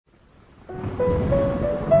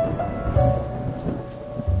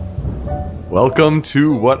Welcome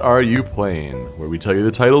to What Are You Playing, where we tell you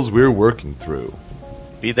the titles we're working through.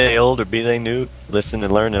 Be they old or be they new, listen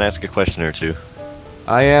and learn and ask a question or two.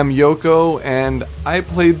 I am Yoko, and I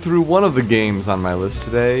played through one of the games on my list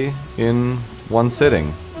today in one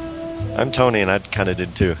sitting. I'm Tony, and I kind of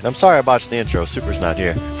did too. I'm sorry I botched the intro. Super's not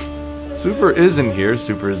here. Super isn't here.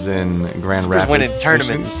 Super's in Grand Rapids. Super's winning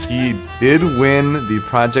tournaments. He did win the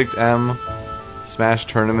Project M Smash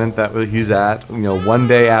tournament that he's at. One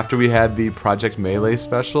day after we had the Project Melee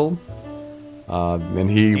special,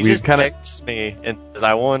 and he just texts me and says,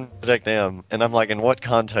 "I won Project M," and I'm like, "In what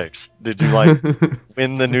context did you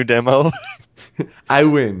win the new demo?" I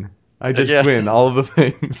win. I just win all of the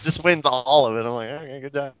things. Just wins all of it. I'm like, okay,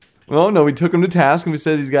 good job. Well, no, we took him to task and we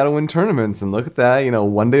said he's got to win tournaments, and look at that.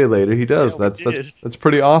 One day later he does. Yeah, that's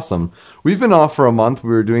pretty awesome. We've been off for a month.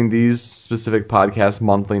 We were doing these specific podcasts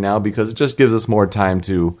monthly now because it just gives us more time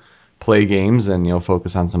to play games and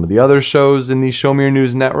focus on some of the other shows in the Show Me Your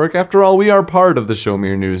News network. After all, we are part of the Show Me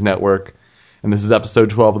Your News network, and this is episode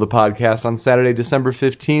 12 of the podcast on Saturday, December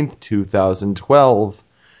 15th, 2012.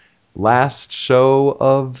 Last show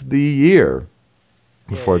of the year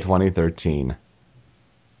before 2013.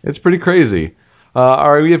 It's pretty crazy.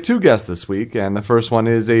 All right, we have two guests this week, and the first one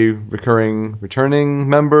is a returning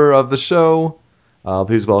member of the show.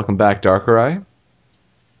 Please welcome back Darker Eye.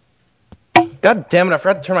 God damn it, I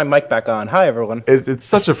forgot to turn my mic back on. Hi, everyone. It's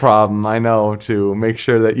such a problem, I know, to make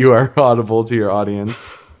sure that you are audible to your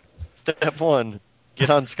audience. Step 1, get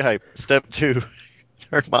on Skype. Step 2,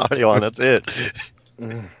 turn my audio on. That's it.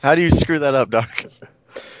 How do you screw that up, Doc?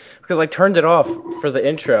 Because I turned it off for the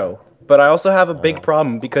intro. But I also have a big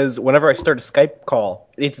problem because whenever I start a Skype call,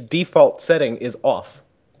 its default setting is off.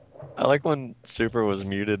 I like when Super was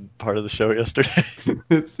muted part of the show yesterday.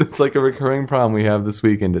 It's like a recurring problem we have this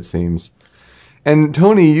weekend, it seems. And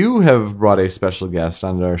Tony, you have brought a special guest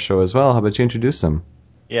onto our show as well. How about you introduce him?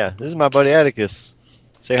 Yeah, this is my buddy Atticus.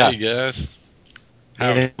 Say hi. Hey, guys. Me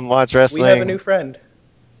and him watch wrestling. We have a new friend.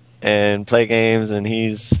 And play games, and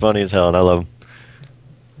he's funny as hell, and I love him.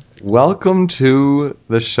 Welcome to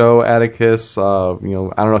the show, Atticus. I don't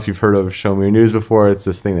know if you've heard of Show Me Your News before. It's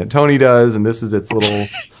this thing that Tony does, and this is its little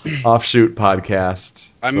offshoot podcast.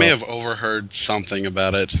 I may have overheard something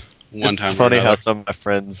about it one time. It's funny how some of my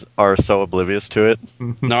friends are so oblivious to it.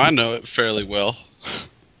 No, I know it fairly well.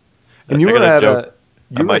 And you were at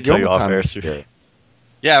I might tell you off air.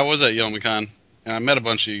 Yeah, I was at Youmacon, and I met a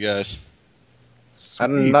bunch of you guys. Sweet.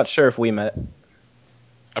 I'm not sure if we met.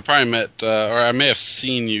 I probably met, or I may have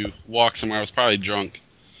seen you walk somewhere. I was probably drunk.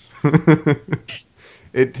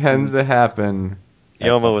 It tends to happen.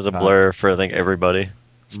 Yoma was a blur for, I think, everybody.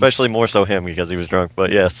 Especially more so him because he was drunk,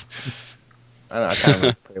 but yes. I don't know, I kind of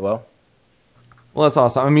remember pretty well. Well, that's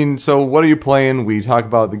awesome. I mean, so what are you playing? We talk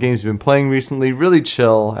about the games you've been playing recently. Really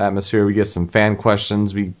chill atmosphere. We get some fan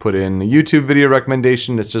questions. We put in a YouTube video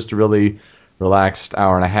recommendation. It's just a really relaxed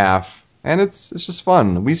hour and a half. And it's just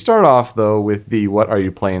fun. We start off, though, with the What Are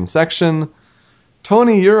You Playing section.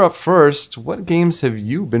 Tony, you're up first. What games have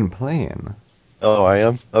you been playing? Oh, I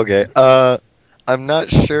am? Okay. I'm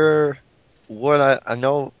not sure what I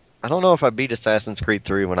know. I don't know if I beat Assassin's Creed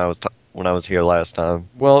 3 when I was here last time.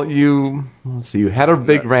 Well, you had a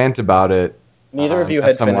big rant about it. Neither of you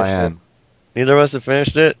had finished it. Neither of us have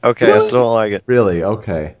finished it? Okay, Really? I still don't like it. Really?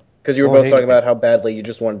 Okay. Because you were both talking about how badly you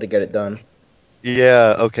just wanted to get it done.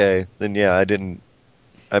 Yeah, okay. Then yeah,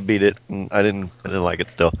 I beat it and I didn't like it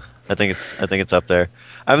still. I think it's up there.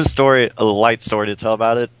 I have a light story to tell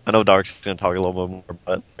about it. I know Dark's going to talk a little bit more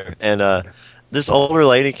about it. And this older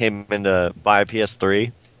lady came in to buy a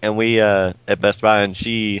PS3 and we at Best Buy, and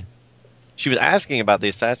she was asking about the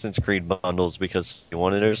Assassin's Creed bundles because she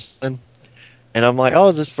wanted it or something. And I'm like, oh,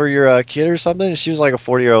 is this for your kid or something? And she was like a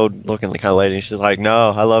 40-year-old looking kind of lady. And she's like, no,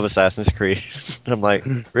 I love Assassin's Creed. And I'm like,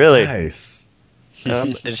 really? Nice.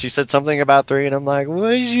 And she said something about 3, and I'm like,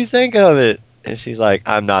 what did you think of it? And she's like,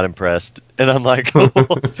 I'm not impressed. And I'm like, cool.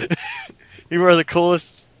 You are the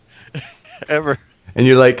coolest ever. And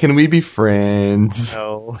you're like, can we be friends?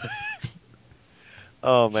 No.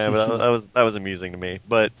 Oh, man, but that was amusing to me.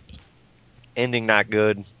 But ending not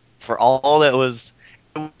good. For all that was...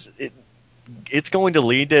 It's going to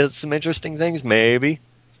lead to some interesting things, maybe.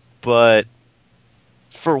 But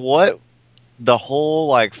for what the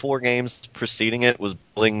whole 4 games preceding it was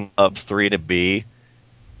building up 3 to be,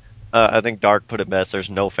 I think Dark put it best. There's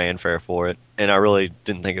no fanfare for it, and I really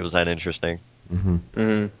didn't think it was that interesting. Mm-hmm.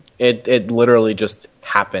 Mm-hmm. It literally just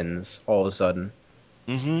happens all of a sudden.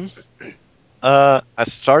 Mm-hmm. I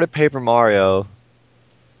started Paper Mario,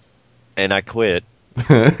 and I quit.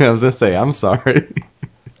 I was gonna say, I'm sorry.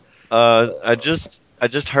 I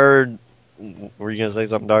just heard. Were you gonna say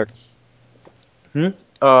something, Dark?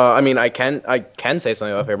 I mean, I can say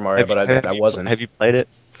something about Paper Mario, but I wasn't. Have you played it?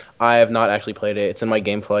 I have not actually played it. It's in my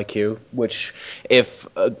GameFly queue, which if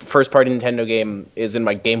a first-party Nintendo game is in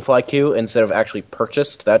my GameFly queue instead of actually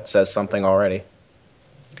purchased, that says something already.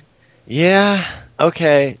 Yeah.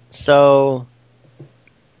 Okay. So,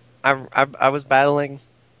 I was battling.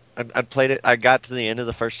 I played it. I got to the end of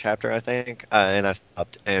the first chapter, I think, and I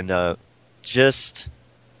stopped. And just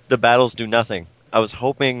the battles do nothing. I was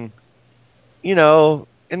hoping, in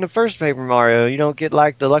the first Paper Mario, you don't get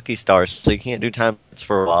like the lucky stars, so you can't do time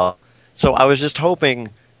for a while. So I was just hoping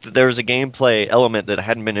that there was a gameplay element that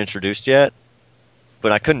hadn't been introduced yet,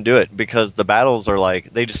 but I couldn't do it because the battles are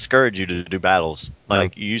like they discourage you to do battles.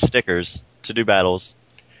 Like you use stickers to do battles,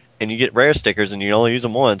 and you get rare stickers, and you only use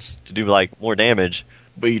them once to do like more damage,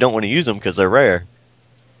 but you don't want to use them because they're rare.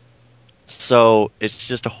 So it's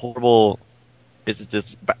just a horrible.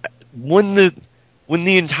 It's when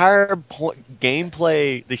the entire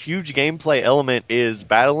gameplay, the huge gameplay element is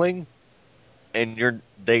battling, and you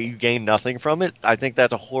gain nothing from it. I think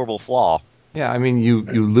that's a horrible flaw. Yeah, I mean, you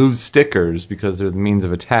lose stickers because they're the means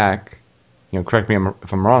of attack. Correct me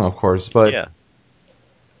if I'm wrong, of course, but Yeah.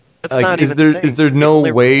 That's like, not is even there is there no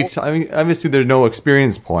way to? I mean, obviously there's no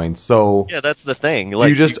experience points, so Yeah, that's the thing. do Like,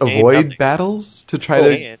 you just gain avoid nothing. battles to try Oh, to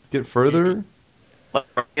man. get further? Like,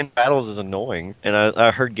 in battles is annoying, and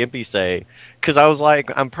I heard Gimpy say, because I was like,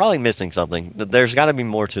 I'm probably missing something. There's got to be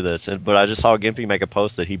more to this, but I just saw Gimpy make a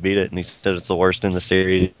post that he beat it, and he said it's the worst in the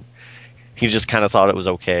series. He just kind of thought it was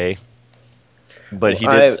okay, but he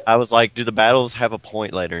did. I was like, do the battles have a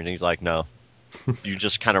point later? And he's like, no. You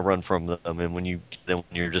just kind of run from them, and when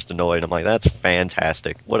you're just annoyed, I'm like, that's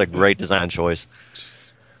fantastic. What a great design choice.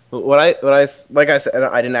 What I like I said,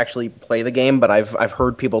 I didn't actually play the game, but I've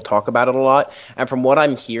heard people talk about it a lot, and from what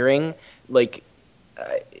I'm hearing, like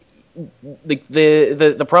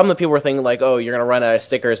the problem that people were thinking, like, oh, you're gonna run out of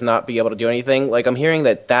stickers and not be able to do anything. Like, I'm hearing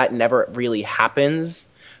that never really happens,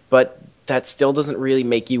 but that still doesn't really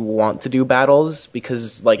make you want to do battles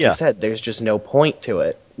because, like you said, there's just no point to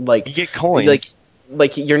it. Like, you get coins,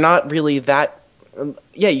 like you're not really that.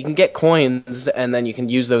 Yeah, you can get coins, and then you can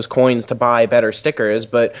use those coins to buy better stickers,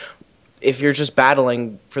 but if you're just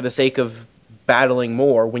battling for the sake of battling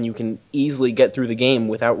more when you can easily get through the game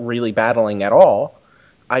without really battling at all,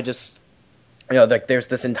 I just, like, there's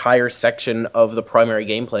this entire section of the primary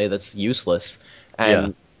gameplay that's useless.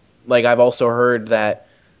 And, like, I've also heard that,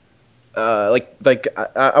 I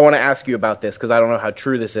want to ask you about this, because I don't know how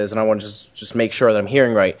true this is, and I want to just make sure that I'm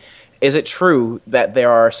hearing right. Is it true that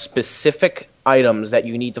there are specific items that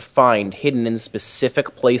you need to find hidden in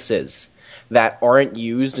specific places that aren't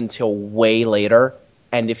used until way later,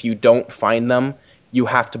 and if you don't find them, you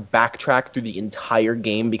have to backtrack through the entire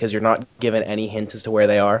game because you're not given any hint as to where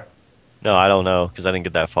they are? No, I don't know because I didn't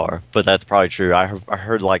get that far, but that's probably true. I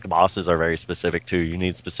heard like the bosses are very specific too. You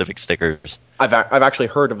need specific stickers. I've actually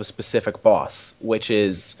heard of a specific boss, which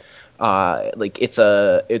is like it's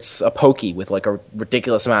a pokey with like a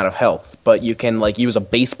ridiculous amount of health, but you can like use a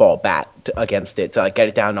baseball bat against it to like, get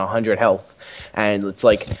it down to 100 health, and it's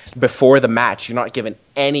like before the match you're not given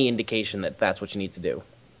any indication that that's what you need to do.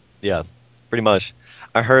 Yeah, pretty much.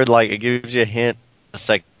 I heard like it gives you a hint the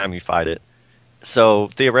second time you fight it. So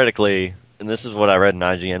theoretically, and this is what I read in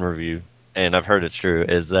IGN review, and I've heard it's true,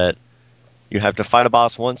 is that you have to fight a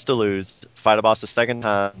boss once to lose, fight a boss the second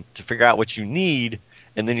time to figure out what you need,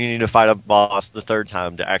 and then you need to fight a boss the third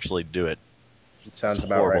time to actually do it. It sounds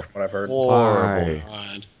about right from what I've heard. Horrible.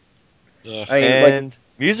 God. I mean, And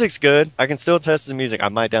music's good. I can still test the music. I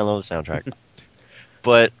might download the soundtrack.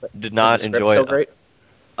 But did not is the script enjoy so it. great?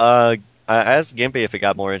 I asked Gimpy if it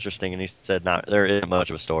got more interesting, and he said not. There isn't much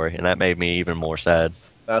of a story, and that made me even more sad.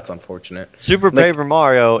 That's unfortunate. Super Paper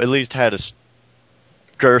Mario at least had a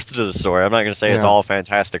girth to the story. I'm not going to say it's all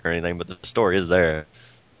fantastic or anything, but the story is there.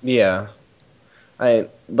 Yeah.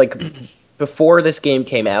 Before this game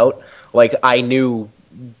came out, like, I knew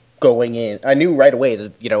going in, I knew right away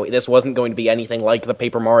that, this wasn't going to be anything like the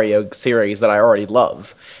Paper Mario series that I already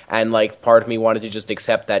love. And, like, part of me wanted to just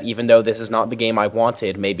accept that even though this is not the game I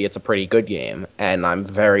wanted, maybe it's a pretty good game. And I'm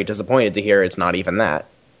very disappointed to hear it's not even that.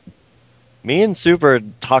 Me and Super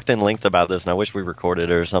talked in length about this, and I wish we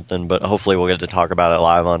recorded it or something, but hopefully we'll get to talk about it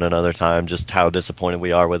live on another time, just how disappointed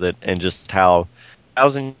we are with it, and just how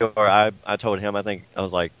Thousand Year Door, I told him, I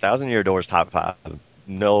was like, Thousand Year Door's top 5,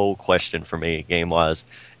 no question for me, game-wise.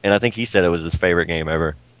 And I think he said it was his favorite game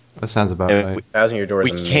ever. That sounds about right. Thousand Year Door is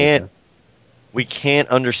amazing. We can't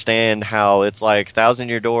understand how it's like Thousand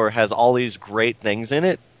Year Door has all these great things in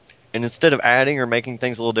it, and instead of adding or making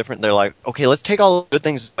things a little different, they're like, okay, let's take all the good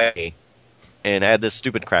things away and add this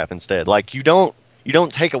stupid crap instead. Like you don't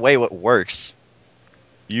take away what works.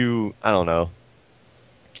 I don't know.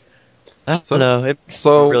 I don't know. It's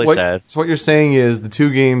really sad. So what you're saying is the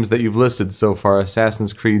two games that you've listed so far,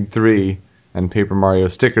 Assassin's Creed 3 and Paper Mario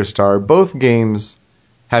Sticker Star, both games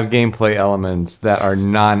have gameplay elements that are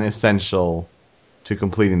non-essential to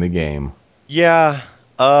completing the game. Yeah.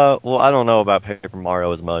 Well, I don't know about Paper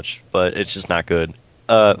Mario as much, but it's just not good.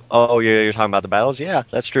 You're talking about the battles? Yeah,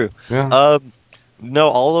 that's true. Yeah. No,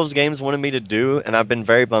 all those games wanted me to do, and I've been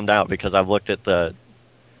very bummed out because I've looked at the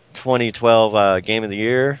 2012 Game of the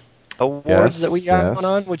Year awards that we got going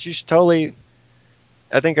on, which you should totally.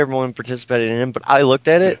 I think everyone participated in, but I looked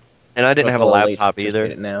at it and I didn't have a laptop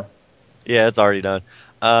either. Now. Yeah, it's already done.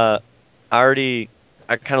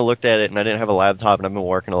 I kind of looked at it and I didn't have a laptop and I've been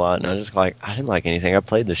working a lot and I was just like, I didn't like anything I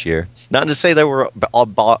played this year. Not to say there were all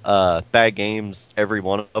bad games, every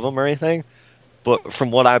one of them or anything, but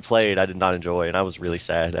from what I played, I did not enjoy and I was really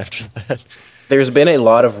sad after that. There's been a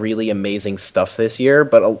lot of really amazing stuff this year,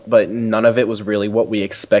 but none of it was really what we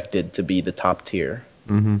expected to be the top tier.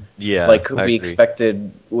 Mm-hmm. Yeah, like we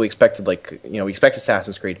expected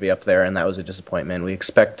Assassin's Creed to be up there, and that was a disappointment. We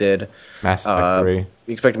expected Mass Effect 3.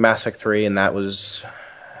 We expected Mass Effect 3, and that was.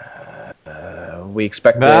 We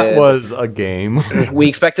expected that was a game. We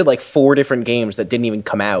expected like 4 different games that didn't even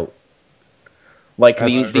come out. Like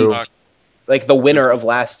the winner of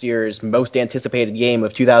last year's most anticipated game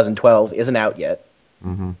of 2012 isn't out yet.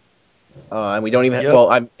 Mm-hmm. And we don't even. Yep.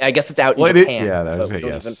 Well, I guess it's out in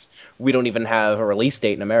Japan. We don't even have a release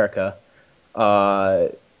date in America. The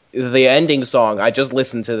ending song, I just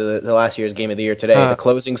listened to the last year's Game of the Year today. The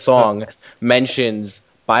closing song mentions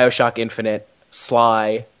BioShock Infinite,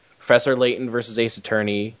 Sly, Professor Layton versus Ace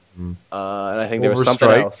Attorney, and I think there was something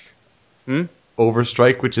else.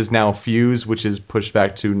 Overstrike, which is now Fuse, which is pushed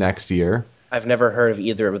back to next year. I've never heard of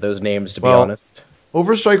either of those names, to be honest.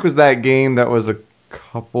 Overstrike was that game that was a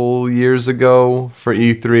couple years ago for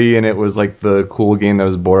E3, and it was like the cool game that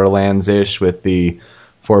was Borderlands-ish with the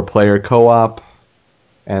 4-player co-op,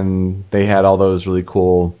 and they had all those really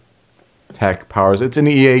cool tech powers. It's an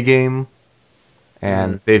EA game,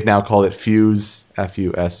 and they've now called it Fuse,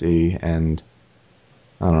 F-U-S-E, and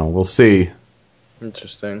I don't know, we'll see.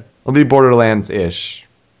 Interesting. It'll be Borderlands-ish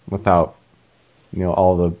without,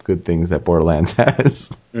 all the good things that Borderlands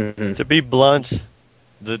has. Mm-hmm. To be blunt,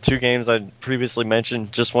 the 2 games I previously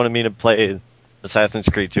mentioned just wanted me to play Assassin's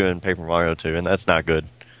Creed 2 and Paper Mario 2, and that's not good.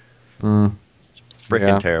 It's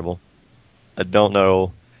freaking terrible. I don't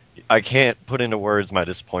know. I can't put into words my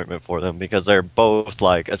disappointment for them because they're both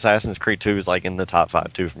like Assassin's Creed 2 is like in the top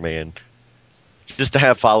 5 too for me, and just to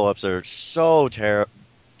have follow-ups that are so terrible.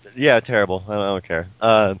 Yeah, terrible. I don't care.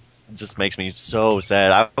 It just makes me so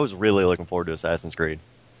sad. I was really looking forward to Assassin's Creed.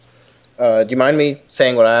 Do you mind me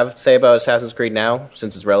saying what I have to say about Assassin's Creed now,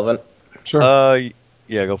 since it's relevant? Sure.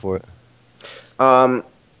 Yeah, go for it. I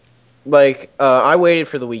waited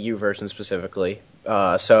for the Wii U version specifically,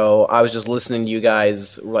 so I was just listening to you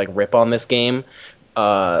guys rip on this game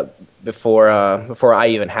before I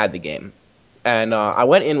even had the game, and I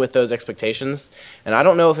went in with those expectations, and I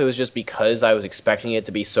don't know if it was just because I was expecting it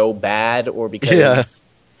to be so bad, or because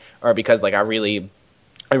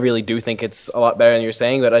I really do think it's a lot better than you're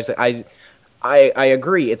saying, but I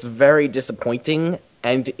agree. It's very disappointing,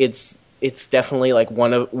 and it's definitely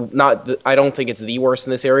one of I don't think it's the worst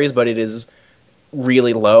in the series, but it is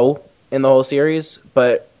really low in the whole series.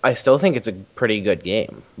 But I still think it's a pretty good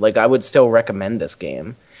game. I would still recommend this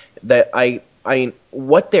game. That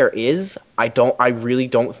what there is, I really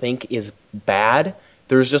don't think is bad.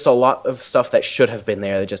 There's just a lot of stuff that should have been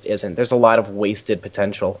there that just isn't. There's a lot of wasted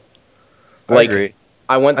potential. I agree.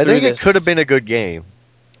 I think it could have been a good game.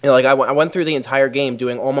 I went through the entire game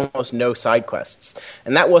doing almost no side quests,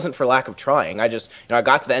 and that wasn't for lack of trying. I just, I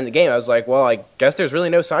got to the end of the game, I was like, well, I guess there's really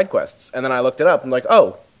no side quests, and then I looked it up, and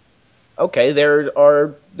oh, okay, there's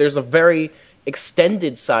a very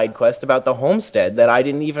extended side quest about the homestead that I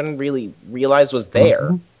didn't even really realize was there.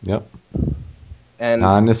 Mm-hmm. Yep. And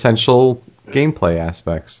non-essential gameplay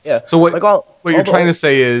aspects. Yeah. So what you're trying to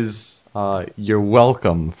say is. You're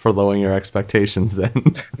welcome for lowering your expectations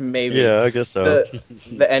then. Maybe. Yeah, I guess so.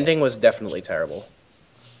 The ending was definitely terrible.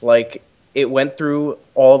 It went through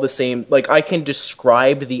all the same... I can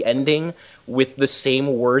describe the ending with the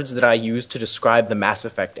same words that I used to describe the Mass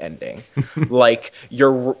Effect ending.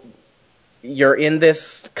 You're in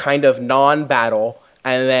this kind of non-battle,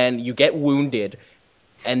 and then you get wounded,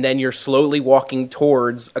 and then you're slowly walking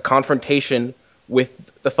towards a confrontation with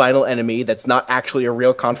the final enemy that's not actually a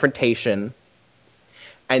real confrontation,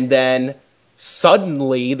 and then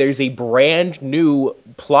suddenly there's a brand new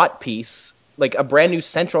plot piece, like a brand new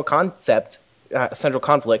central conflict,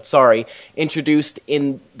 introduced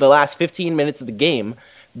in the last 15 minutes of the game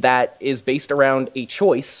that is based around a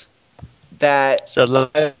choice that So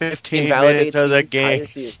the 15 invalidates minutes of the entire game.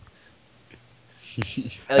 series.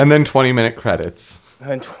 And then 20-minute credits.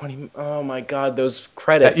 And 20. Oh my god, those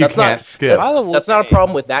credits. That you can't skip. That's not a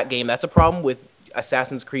problem with that game. That's a problem with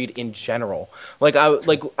Assassin's Creed in general.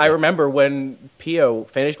 I remember when Pio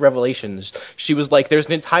finished Revelations, she was like, "There's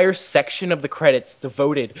an entire section of the credits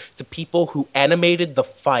devoted to people who animated the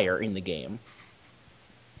fire in the game."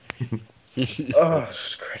 Oh,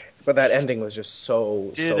 credits! But that ending was just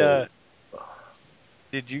so.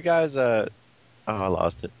 Did you guys? Oh, I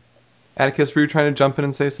lost it. Atticus, were you trying to jump in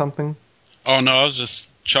and say something? Oh no, I was just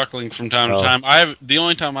chuckling from time to time. The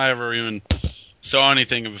only time I ever even saw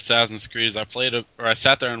anything of Assassin's Creed is I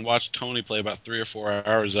sat there and watched Tony play about 3 or 4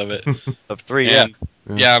 hours of it. Of 3, and,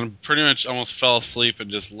 yeah. Yeah, and pretty much almost fell asleep and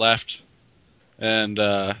just left, and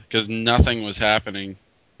because nothing was happening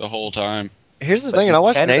the whole time. Here's the thing, and I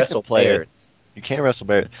watched Nathan play it. You can't wrestle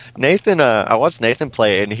bears. Nathan, I watched Nathan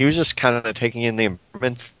play it, and he was just kind of taking in the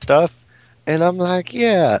improvement stuff, and I'm like,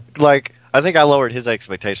 yeah, like I think I lowered his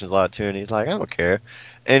expectations a lot too, and he's like, I don't care,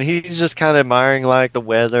 and he's just kind of admiring like the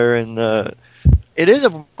weather and the. It is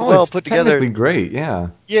a well put together. Technically great, yeah.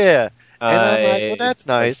 Yeah, and I'm like, well, that's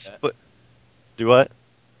nice, but do what?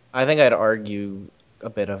 I think I'd argue a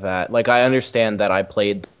bit of that. Like, I understand that I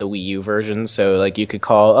played the Wii U version, so like you could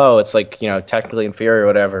call, oh, it's like, you know, technically inferior or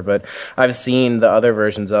whatever. But I've seen the other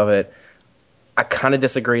versions of it. I kind of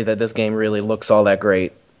disagree that this game really looks all that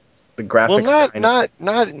great. The graphics, well,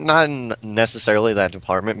 not necessarily that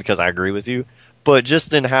department, because I agree with you, but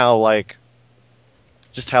just in how like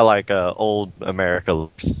old America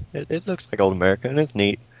looks. It looks like old America, and it's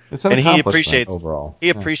neat. It's an accomplishment overall. He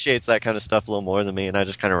appreciates that kind of stuff a little more than me, and I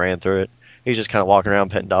just kind of ran through it. He's just kind of walking around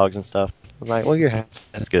petting dogs and stuff. I'm like, well, you're happy.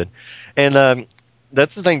 That's good. And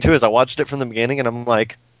that's the thing too, is I watched it from the beginning, and I'm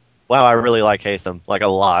like, wow, I really like Haytham, like a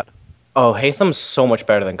lot. Oh, Haytham's so much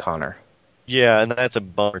better than Connor. Yeah, and that's a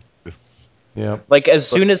bummer too. Yeah. Like, as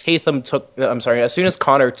soon as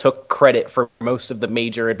Connor took credit for most of the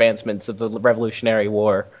major advancements of the Revolutionary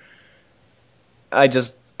War, I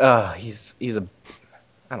just, he's a,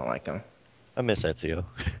 I don't like him. I miss Ezio.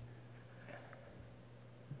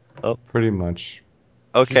 Oh, pretty much.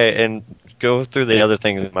 Okay, and go through the other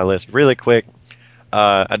things in my list really quick.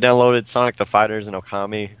 I downloaded Sonic the Fighters and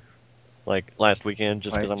Okami like last weekend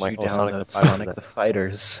just because I'm like, oh, Sonic the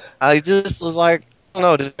Fighters. I just was like, I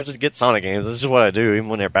don't know, just get Sonic games. This is what I do, even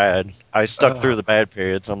when they're bad. I stuck through the bad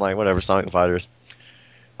period, so I'm like, whatever, Sonic the Fighters.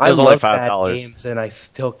 It was only $5. Bad games, and I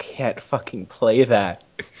still can't fucking play that.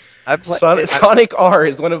 Sonic R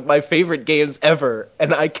is one of my favorite games ever,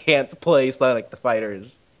 and I can't play Sonic the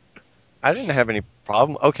Fighters. I didn't have any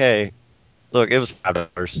problem. Okay, look, it was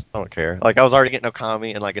 $5. I don't care. Like, I was already getting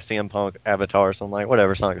Okami and like a CM Punk avatar, so I'm like,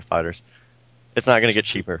 whatever, Sonic the Fighters. It's not gonna get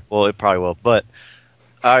cheaper. Well, it probably will, but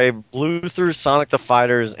I blew through Sonic the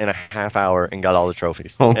Fighters in a half hour and got all the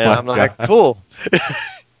trophies. And I'm like, cool.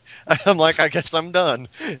 I'm like, I guess I'm done.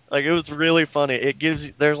 Like, it was really funny. It gives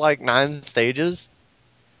you, there's like 9 stages,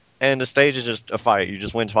 and the stage is just a fight. You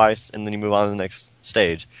just win twice, and then you move on to the next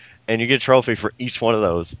stage, and you get a trophy for each one of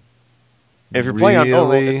those. If you're playing on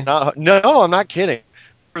normal, it's not. No, I'm not kidding.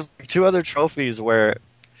 There's like 2 other trophies where it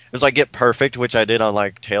was like get perfect, which I did on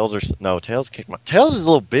like Tails Tails is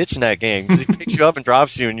a little bitch in that game because he picks you up and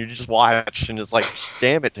drops you, and you just watch, and it's like,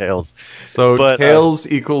 damn it, Tails. So Tails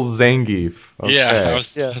equals Zangief. Okay. Yeah, I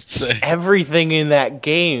was just saying. Everything in that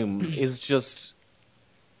game is just,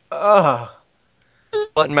 Button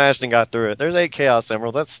mashed and got through it. There's 8 Chaos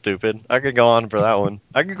Emeralds. That's stupid. I could go on for that one.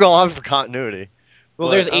 I could go on for continuity. Well,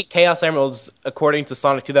 there's 8 Chaos Emeralds according to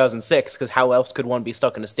Sonic 2006, because how else could one be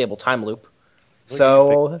stuck in a stable time loop?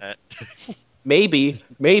 So, maybe,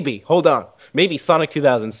 hold on. Maybe Sonic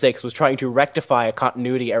 2006 was trying to rectify a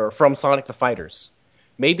continuity error from Sonic the Fighters.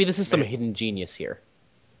 Maybe this is some hidden genius here.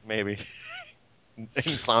 Maybe.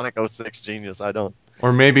 In Sonic 06 genius, I don't.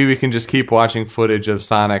 Or maybe we can just keep watching footage of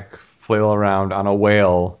Sonic flail around on a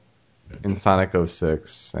whale in Sonic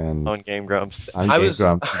 06. And on Game Grumps.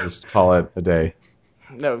 Grumps, just call it a day.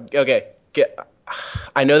 No, okay.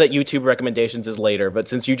 I know that YouTube recommendations is later, but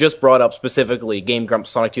since you just brought up specifically Game Grumps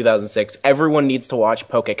Sonic 2006, everyone needs to watch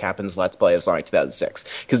PokeCaptain's Let's Play of Sonic 2006,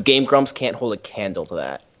 because Game Grumps can't hold a candle to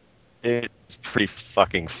that. It's pretty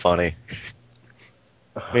fucking funny.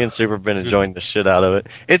 Me and Super have been enjoying the shit out of it.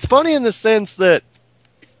 It's funny in the sense that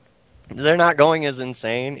they're not going as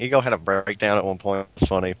insane. Ego had a breakdown at one point. It's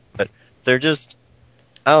funny, but they're just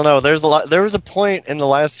I don't know. There's a lot. There was a point in the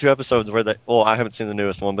last 2 episodes where well, I haven't seen the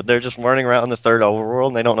newest one, but they're just running around in the third overworld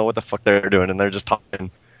and they don't know what the fuck they're doing and they're just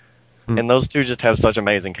talking. And those two just have such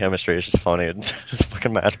amazing chemistry. It's just funny. It doesn't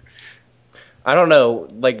fucking matter. I don't know.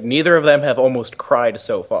 Like, neither of them have almost cried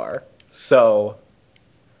so far. So.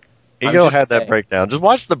 Ego had that breakdown. Just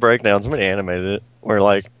watch the breakdown. Somebody animated it where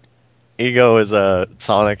like Ego is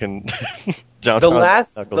Sonic and John. The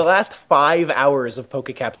last 5 hours of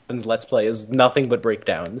PokeCaptain's Let's Play is nothing but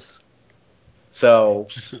breakdowns. So.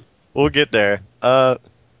 We'll get there. Yeah.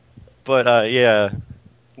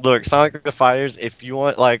 Look, Sonic the Fighters. If you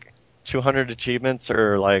want like 200 achievements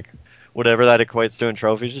or like whatever that equates to in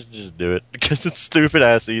trophies, just do it because it's stupid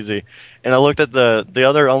ass easy. And I looked at the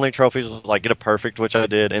other only trophies was like get a perfect, which I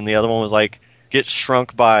did, and the other one was like get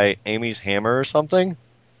shrunk by Amy's hammer or something,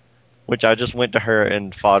 which I just went to her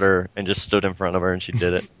and fought her and just stood in front of her and she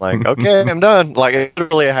did it. Like, okay, I'm done. Like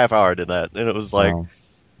literally a half hour I did that, and it was like, oh,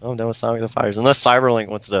 I'm done with Sonic the Fighters. Unless Cyberlink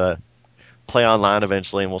wants to play online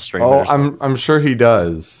eventually and we'll stream it. Oh, I'm sure he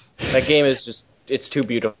does. That game is just it's too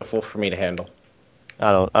beautiful for me to handle.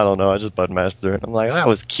 I don't know. I just bud mastered it. I'm like, that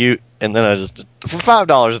was cute, and then I just for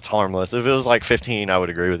 $5 it's harmless. If it was like 15, I would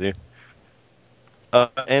agree with you.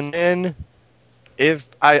 And then if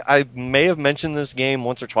I may have mentioned this game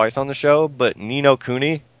once or twice on the show, but Ni no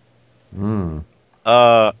Kuni. Look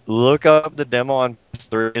up the demo on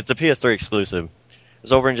PS3. It's a PS3 exclusive.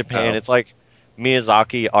 It's over in Japan. It's like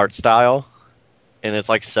Miyazaki art style, and it's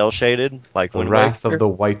like cell shaded, like The Wrath of the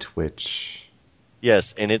White Witch.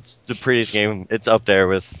 Yes, and it's the prettiest game. It's up there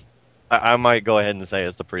with. I might go ahead and say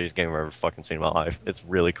it's the prettiest game I've ever fucking seen in my life. It's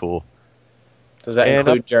really cool. Does that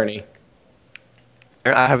include Journey?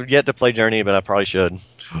 I have yet to play Journey, but I probably should.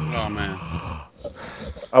 Oh man,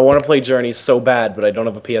 I want to play Journey so bad, but I don't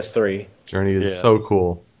have a PS3. Journey is so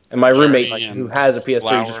cool. And my roommate, Journey who has a PS3,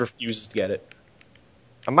 Flower. just refuses to get it.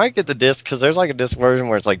 I might get the disc because there's like a disc version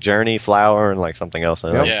where it's like Journey, Flower, and like something else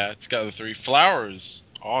in it. yeah, it's got the 3 flowers.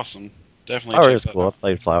 Awesome, definitely. Flower check is that cool. I out.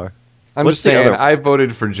 played Flower. I'm What's just the saying, other- I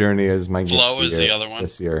voted for Journey as my Flow gift is of the year other one.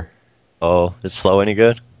 this year. Oh, is Flow any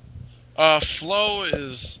good? Flow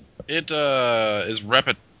is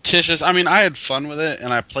repetitious. I mean, I had fun with it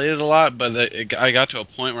and I played it a lot, but I got to a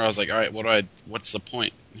point where I was like, all right, what's the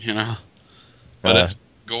point? You know? But it's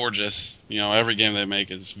gorgeous. You know, every game they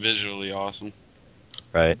make is visually awesome.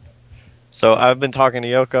 Right. So I've been talking to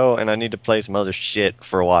Yoko, and I need to play some other shit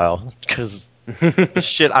for a while because the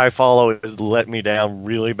shit I follow has let me down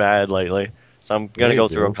really bad lately. So I'm gonna go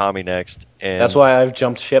through Okami next. And That's why I've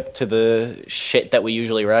jumped ship to the shit that we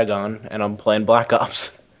usually rag on, and I'm playing Black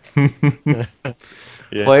Ops. Yeah.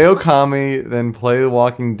 Play Okami, then play The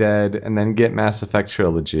Walking Dead, and then get Mass Effect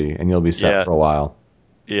Trilogy, and you'll be set for a while.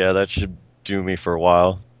 Yeah, that should do me for a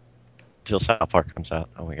while. Till South Park comes out.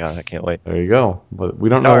 Oh my god, I can't wait. There you go. But we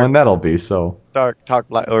don't know when that'll be, so... Talk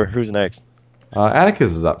Black... Or who's next?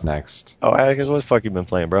 Atticus is up next. Oh, Atticus, what the fuck you been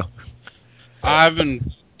playing, bro? I've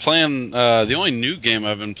been playing. The only new game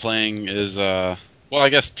I've been playing is well, I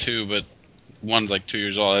guess 2, but one's like 2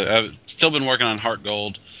 years old. I've still been working on Heart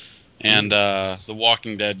Gold and the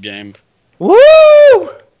Walking Dead game. Woo!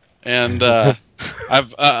 And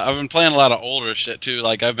I've been playing a lot of older shit too.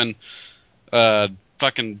 Like I've been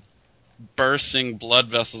fucking bursting blood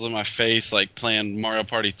vessels in my face, like playing Mario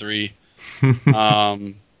Party 3.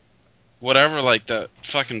 Whatever, like the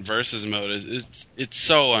fucking versus mode is, it's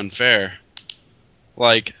so unfair.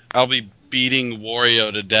 Like I'll be beating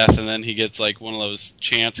Wario to death, and then he gets like one of those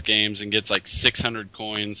chance games and gets like 600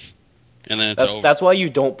 coins, and then it's over. That's why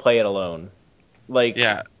you don't play it alone. Like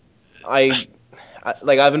Yeah, I've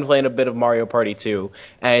been playing a bit of Mario Party 2,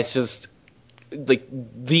 and it's just like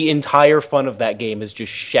the entire fun of that game is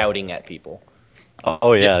just shouting at people.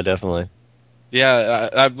 Oh yeah, definitely. yeah.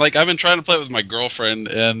 I've been trying to play it with my girlfriend,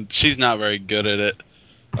 and she's not very good at it.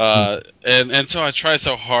 And so I try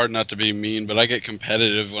so hard not to be mean, but I get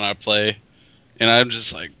competitive when I play, and I'm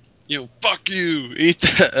just like, fuck you, eat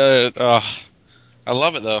that. I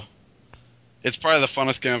love it though. It's probably the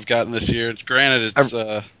funnest game I've gotten this year. Granted, it's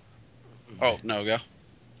oh no, go.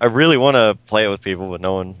 I really want to play it with people, but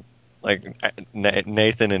no one, like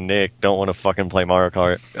Nathan and Nick, don't want to fucking play Mario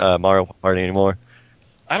Party anymore.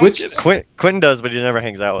 I don't get it. Quentin does, but he never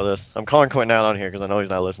hangs out with us. I'm calling Quentin out on here because I know he's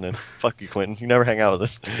not listening. Fuck you, Quentin. You never hang out with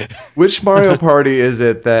us. Which Mario Party is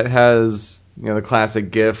it that has the classic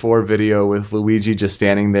GIF or video with Luigi just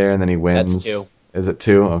standing there and then he wins? That's 2. Is it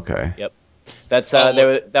 2? Okay. Yep. That's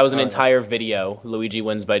that was an entire video. Luigi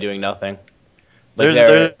wins by doing nothing. Like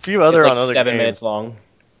there's a few other it's like on other 7 games. minutes long.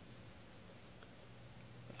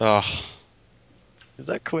 Oh, Is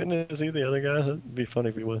that Quentin? Is he the other guy? It'd be funny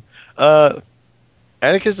if he was.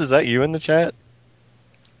 Atticus, is that you in the chat?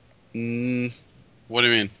 What do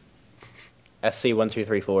you mean?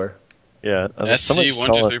 SC1234. Yeah.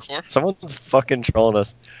 SC1234? Someone's fucking trolling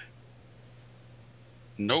us.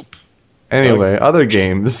 Nope. Anyway, other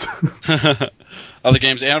games. Other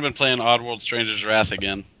games, and I've been playing Oddworld Stranger's Wrath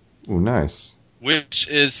again. Ooh, nice. Which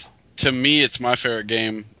is, to me, it's my favorite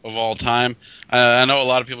game of all time. I know a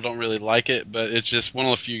lot of people don't really like it, but it's just one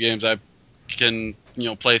of the few games I can,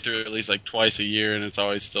 play through at least like twice a year, and it's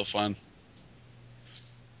always still fun.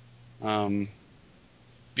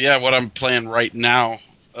 Yeah, what I'm playing right now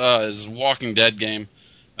is a Walking Dead game.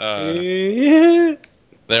 There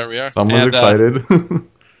we are. Someone's excited.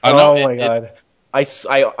 I know, oh my god. I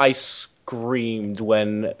screamed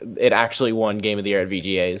when it actually won Game of the Year at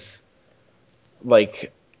VGAs.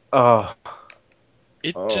 Like,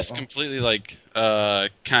 It just completely kind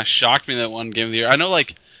of shocked me that one Game of the Year. I know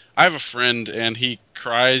I have a friend and he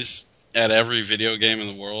cries at every video game in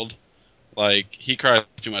the world. He cries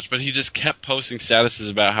too much, but he just kept posting statuses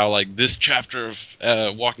about how this chapter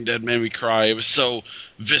of Walking Dead made me cry. It was so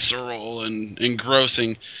visceral and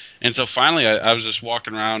engrossing. And so finally I was just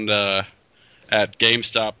walking around at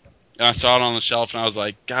GameStop and I saw it on the shelf and I was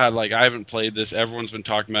like, God, I haven't played this. Everyone's been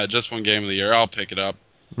talking about it. Just one Game of the Year. I'll pick it up.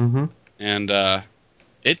 Mm-hmm. And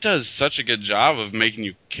it does such a good job of making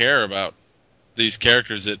you care about these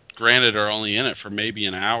characters that, granted, are only in it for maybe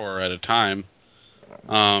an hour at a time.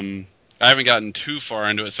 I haven't gotten too far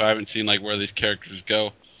into it, so I haven't seen where these characters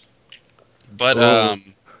go. But I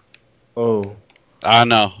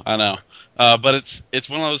know. But it's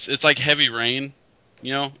one of those. It's like Heavy Rain,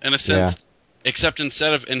 in a sense. Yeah. Except in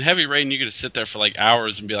Heavy Rain, you get to sit there for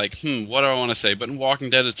hours and be like, what do I want to say? But in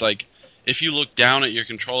Walking Dead, it's if you look down at your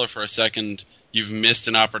controller for a second, you've missed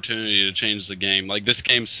an opportunity to change the game. This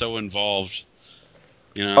game's so involved.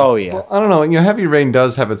 Oh yeah. Well, I don't know. Heavy Rain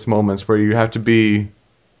does have its moments where you have to be,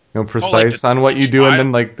 precise on what you do,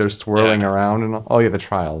 and then they're swirling around and the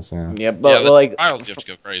trials. Yeah. Yeah, but the trials you have to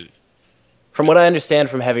go crazy. From what I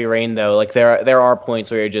understand from Heavy Rain, though, there are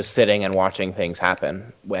points where you're just sitting and watching things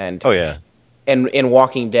happen. And Oh yeah. And in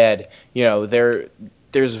Walking Dead,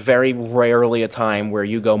 there's very rarely a time where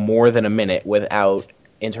you go more than a minute without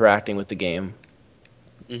interacting with the game.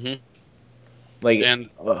 Mm-hmm. And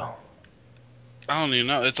I don't even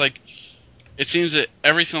know. It's it seems that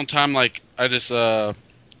every single time, I just, I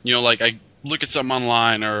look at something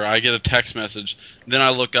online or I get a text message, then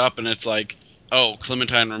I look up and it's oh,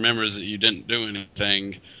 Clementine remembers that you didn't do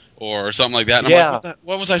anything or something like that. And I'm like,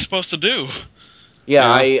 what was I supposed to do? Yeah,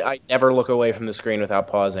 I never look away from the screen without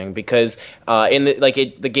pausing because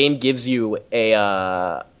the game gives you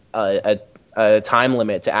a time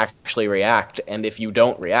limit to actually react, and if you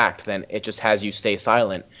don't react, then it just has you stay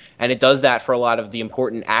silent, and it does that for a lot of the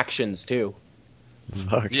important actions too.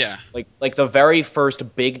 Fuck. Yeah. Like the very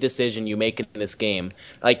first big decision you make in this game,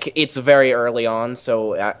 it's very early on,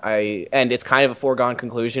 so and it's kind of a foregone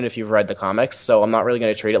conclusion if you've read the comics, so I'm not really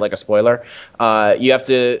going to treat it like a spoiler. You have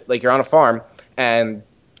to you're on a farm. And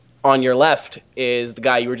on your left is the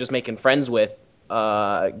guy you were just making friends with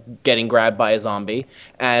getting grabbed by a zombie.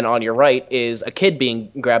 And on your right is a kid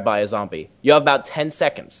being grabbed by a zombie. You have about 10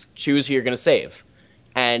 seconds. Choose who you're going to save.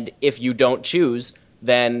 And if you don't choose,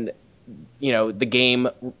 then, the game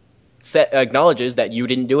acknowledges that you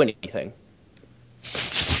didn't do anything.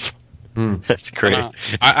 That's great.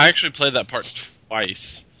 I actually played that part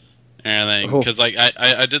twice. And because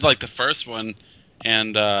I did the first one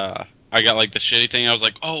and I got the shitty thing. I was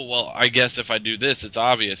like, oh, well, I guess if I do this, it's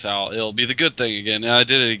obvious it'll be the good thing again. And I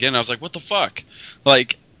did it again. I was like, what the fuck?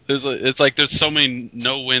 There's so many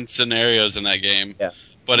no-win scenarios in that game. Yeah.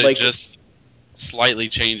 But it just slightly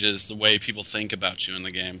changes the way people think about you in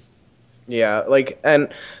the game. Yeah, and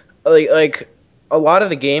a lot of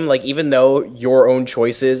the game, even though your own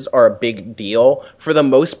choices are a big deal, for the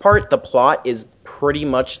most part, the plot is pretty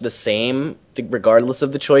much the same, regardless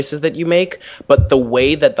of the choices that you make, but the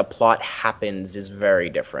way that the plot happens is very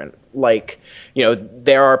different.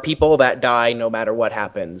 There are people that die no matter what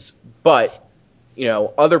happens, but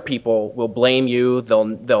other people will blame you.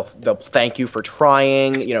 They'll thank you for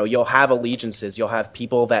trying. You'll have allegiances. You'll have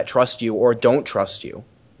people that trust you or don't trust you.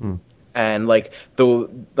 And the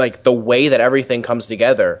way that everything comes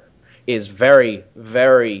together is very,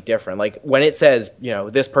 very different. When it says,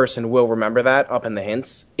 this person will remember that up in the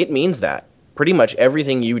hints, it means that pretty much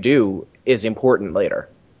everything you do is important later.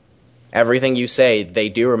 Everything you say, they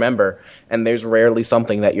do remember, and there's rarely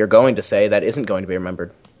something that you're going to say that isn't going to be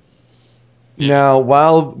remembered. Now,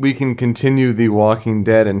 while we can continue the Walking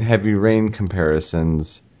Dead and Heavy Rain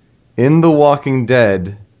comparisons, in The Walking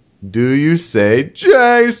Dead, do you say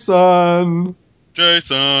Jason?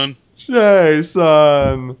 Jason.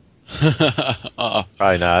 Jason. Oh,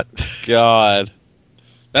 Probably not. God.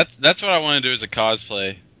 That's what I want to do as a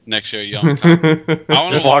cosplay next year, Young Comic. I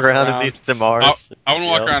want Just to walk around as Ethan Mars. I want to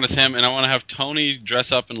walk around as him, and I want to have Tony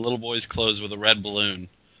dress up in little boy's clothes with a red balloon.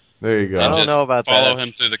 There you go. I don't know about follow that.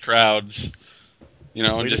 him through the crowds,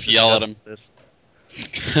 and We just didn't yell at him. discuss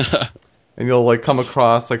And you'll like come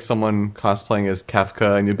across like someone cosplaying as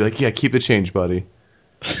Kefka, and you'll be like, "Yeah, keep the change, buddy."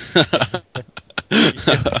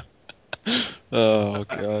 Oh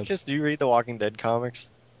this. God. Kiss, do you read the Walking Dead comics?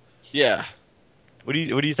 Yeah. What do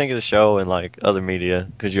you think of the show and like other media?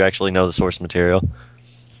 Because you actually know the source material.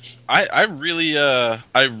 I really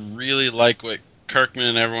like what Kirkman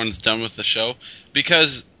and everyone's done with the show,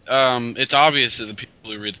 because it's obvious that the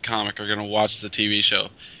people who read the comic are going to watch the TV show,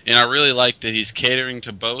 and I really like that he's catering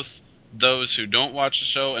to both those who don't watch the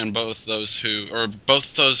show and both those who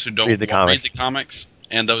don't Read the comics. read the comics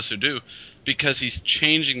and those who do, because he's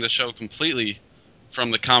changing the show completely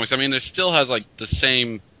from the comics. I mean, it still has like the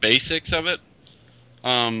same basics of it,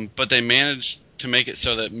 but they managed to make it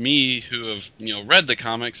so that me, who have read the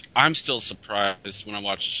comics, I'm still surprised when I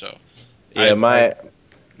watch the show. Yeah,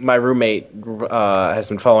 my roommate has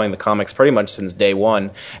been following the comics pretty much since day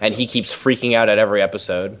one, and he keeps freaking out at every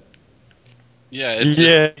episode. Yeah, it's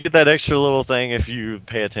You get that extra little thing if you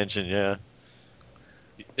pay attention. Yeah.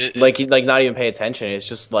 Like not even pay attention. It's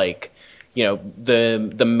just like,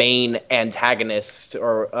 the main antagonist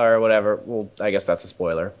or whatever. Well, I guess that's a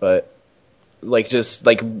spoiler, but like just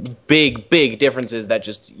like big differences that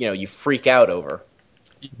just you freak out over.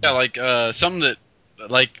 Yeah, like something that,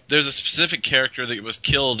 like, there's a specific character that was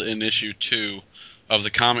killed in issue 2 of the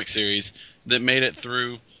comic series that made it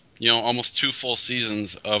through almost 2 full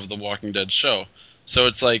seasons of the Walking Dead show. So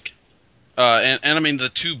it's like, and I mean the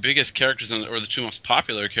 2 biggest characters or the 2 most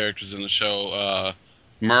popular characters in the show,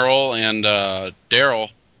 Merle and Daryl,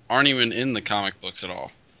 aren't even in the comic books at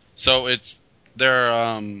all. So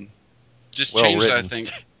they're just Well changed, written. I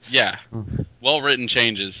think. Yeah, well written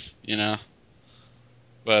changes,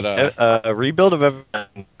 But A rebuild of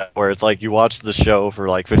everything where it's like you watch the show for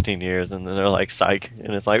like 15 years and then they're like psych,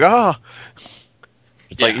 and it's like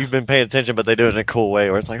it's like Yeah. you've been paying attention, but they do it in a cool way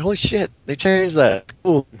where it's like, holy shit, they changed that.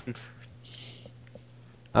 Cool.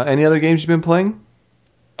 Any other games you've been playing?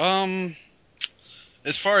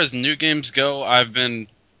 As far as new games go, I've been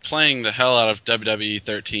playing the hell out of WWE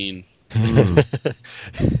 13,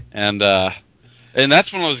 and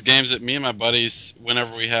that's one of those games that me and my buddies,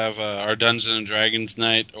 whenever we have our Dungeons and Dragons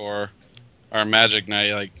night or our Magic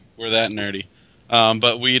night, like, we're that nerdy.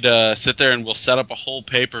 But we'd sit there and we'll set up a whole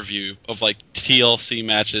pay-per-view of like TLC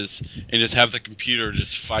matches and just have the computer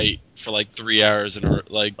just fight for like 3 hours and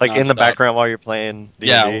Like in the nonstop. background while you're playing D&D.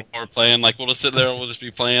 Yeah, we're playing, like, we'll just sit there, we'll just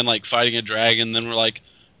be playing, like, fighting a dragon, then we're like,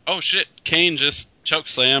 oh shit, Kane just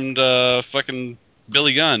chokeslammed fucking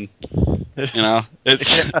Billy Gunn.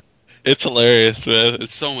 It's it's hilarious, man.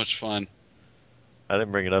 It's so much fun. I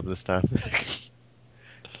didn't bring it up this time.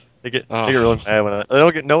 They get Oh. really mad when they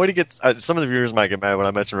don't get. Nobody gets. Some of the viewers might get mad when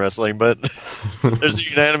I mention wrestling, but there's a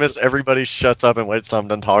unanimous. Everybody shuts up and waits till I'm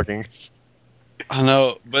done talking. I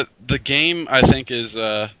know, but the game, I think, is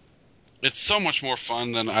it's so much more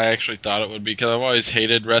fun than I actually thought it would be, because I've always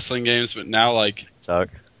hated wrestling games, but now, like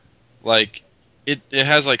it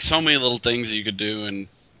has like so many little things that you could do, and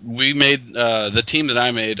we made the team that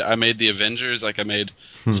I made the Avengers. Like, I made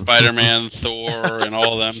Spider-Man, Thor, and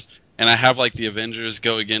all of them, and I have like the Avengers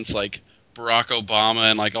go against like Barack Obama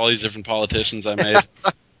and like all these different politicians I made.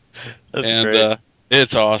 That's And great.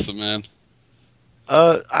 it's awesome, man.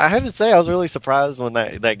 I had to say I was really surprised when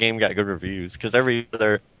that game got good reviews, because every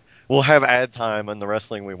other we'll have ad time on the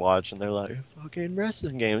wrestling we watch, and they're like, "Fucking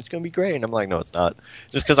wrestling game, it's gonna be great." And I'm like, "No, it's not."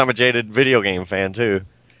 Just because I'm a jaded video game fan too.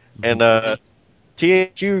 And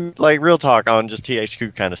THQ, like, real talk on just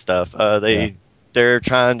THQ kind of stuff. They're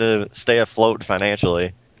trying to stay afloat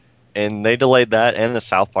financially, and they delayed that and the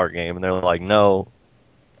South Park game, and they're like, "No,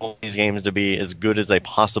 I want these games to be as good as they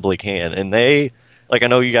possibly can." And they, like, I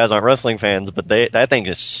know you guys aren't wrestling fans, but that thing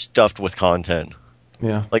is stuffed with content.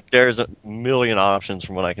 Yeah. Like, there's a million options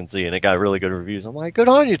from what I can see, and it got really good reviews. I'm like, good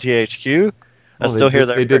on you, THQ. I still hear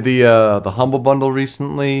that. They did the Humble Bundle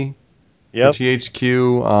recently. Yep. For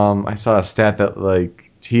THQ. I saw a stat that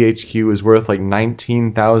like THQ is worth like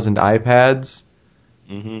 19,000 iPads,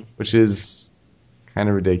 which is kind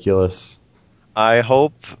of ridiculous. I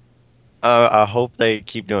hope they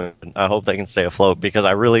keep doing it. I hope they can stay afloat, because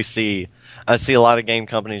I see a lot of game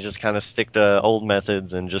companies just kind of stick to old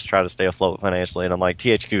methods and just try to stay afloat financially. And I'm like,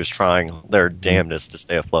 THQ is trying their damnedest to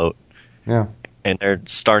stay afloat. Yeah. And they're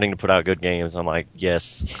starting to put out good games. I'm like,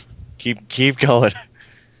 yes, keep going.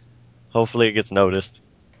 Hopefully it gets noticed.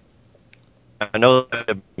 I know that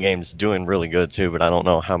the game's doing really good too, but I don't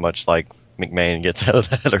know how much like McMahon gets out of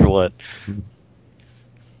that or what.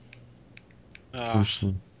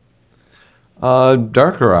 Interesting.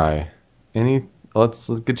 Darker Eye. Let's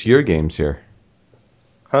get to your games here.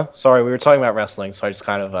 Huh? Sorry, we were talking about wrestling, so I just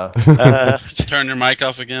kind of Turn your mic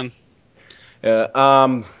off again.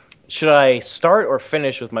 Should I start or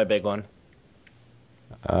finish with my big one?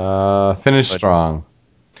 Finish strong.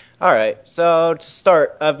 All right. So to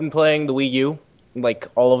start, I've been playing the Wii U, like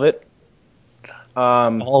all of it.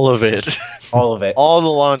 All of it. All of it. All the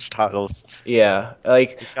launch titles. Yeah.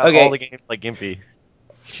 Like It's got okay. all the games like Gimpy.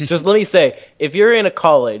 Just let me say, if you're in a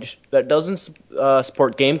college that doesn't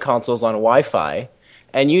support game consoles on Wi-Fi,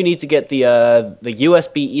 and you need to get the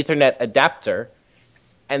USB Ethernet adapter,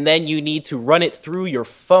 and then you need to run it through your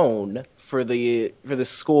phone for the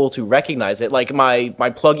school to recognize it, like my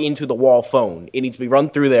plug into the wall phone, it needs to be run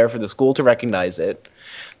through there for the school to recognize it.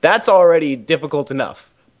 That's already difficult enough.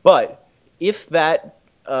 But if that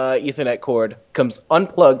Ethernet cord comes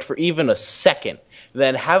unplugged for even a second,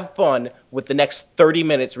 then have fun with the next 30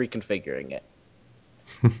 minutes reconfiguring it.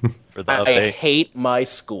 For the I update. hate my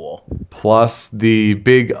school. Plus the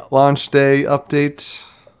big launch day update.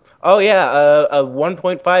 Oh yeah, a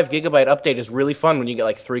 1.5 gigabyte update is really fun when you get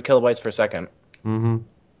like 3 kilobytes per second. Mm-hmm.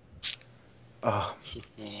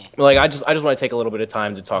 Like I just want to take a little bit of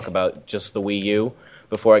time to talk about just the Wii U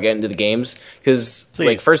before I get into the games, because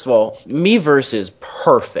like first of all, Miiverse is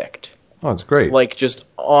perfect. Oh, it's great. Like just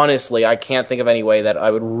honestly, I can't think of any way that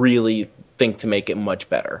I would really think to make it much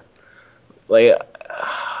better. Like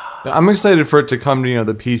I'm excited for it to come to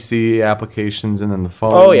the PC applications and then the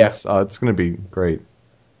phones. Oh, yeah. It's going to be great.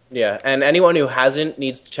 yeah, and anyone who hasn't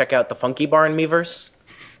needs to check out the Funky Bar in Miiverse,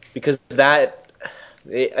 because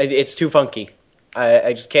it's too funky.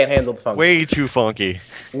 I just can't handle the funk. Way too funky.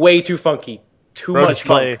 Way too funky. Too much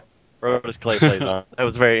funk. Brodus Clay plays on. That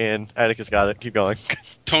was very in. Atticus got it. Keep going.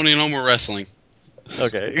 Tony and Omer wrestling.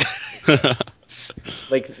 Okay.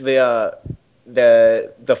 Like the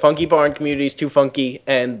Funky Barn community is too funky,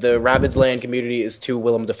 and the Rabbids Land community is too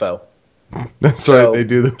Willem Dafoe. That's So- right. They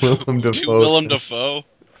do the Willem Dafoe. To Willem Dafoe.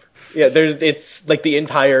 Yeah, it's like the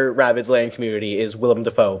entire Rabbids Land community is Willem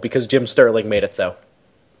Dafoe because Jim Sterling made it so.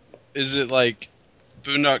 Is it like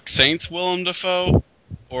Boondock Saints Willem Dafoe?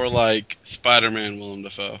 Or like Spider-Man Willem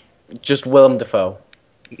Dafoe? Just Willem Dafoe.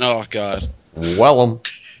 Oh, God. Willem.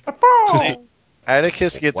 See,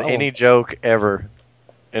 Atticus gets Wow. any joke ever,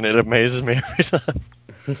 and it amazes me every time.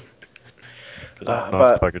 'Cause I don't know what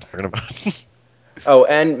but- the fuck you're talking about. Oh,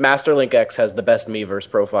 and Master Link X has the best Miiverse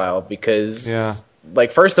profile because, Yeah.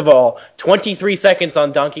 like, first of all, 23 seconds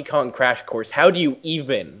on Donkey Kong Crash Course. How do you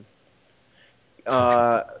even?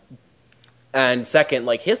 And second,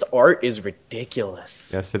 like, his art is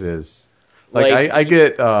ridiculous. Yes, it is. Like, Like- I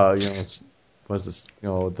get what's this?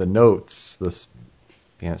 The notes,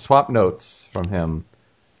 swap notes from him,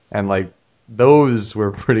 and like those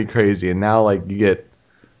were pretty crazy. And now like you get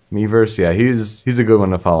Miiverse. Yeah, he's a good one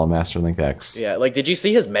to follow, Master Link X. Yeah, like, did you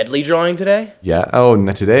see his medley drawing today? Yeah. Oh,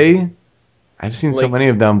 not today. I've seen so Like- many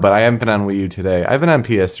of them, but I haven't been on Wii U today. I've been on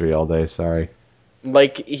PS3 all day. Sorry.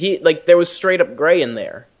 Like, there was straight up gray in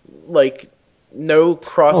there. Like, no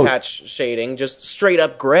crosshatch shading, just straight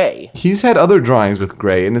up gray. He's had other drawings with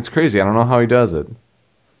gray, and it's crazy. I don't know how he does it.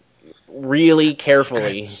 Really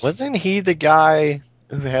carefully. Wasn't he the guy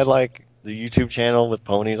who had like the YouTube channel with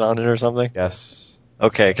ponies on it or something? Yes.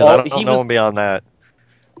 Okay, because Well, I don't he know was- him beyond that.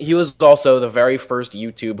 He was also the very first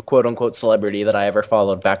YouTube quote-unquote celebrity that I ever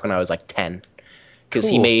followed back when I was like 10. Because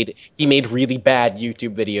Cool. he made really bad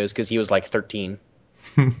YouTube videos because he was like 13.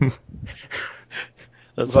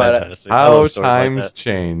 That's But, fantastic. I How love stories like times that.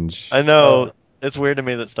 change. I know. It's weird to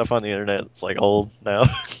me that stuff on the internet is like old now.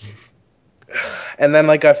 And then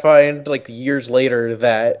like I find like years later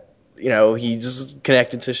that, he's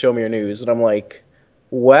connected to Show Me Your News. And I'm like,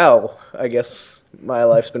 well, I guess my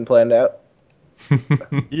life's been planned out.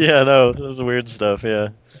 Yeah, no, this is weird stuff. Yeah.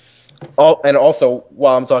 And also,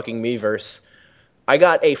 while I'm talking Miiverse, I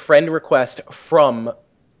got a friend request from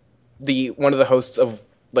one of the hosts of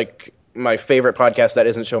like my favorite podcast that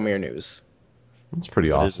isn't Show Me Your News. That's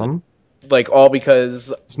pretty What is awesome. Like all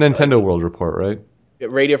because It's Nintendo World Report, right?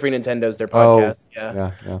 Radio Free Nintendo's their podcast.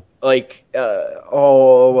 Yeah. Like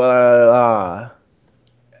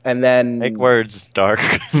and then Make words dark.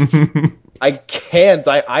 I can't.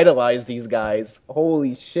 I idolize these guys.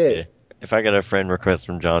 Holy shit. Yeah. If I got a friend request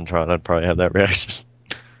from JonTron, I'd probably have that reaction.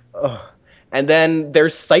 Ugh. And then their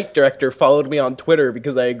site director followed me on Twitter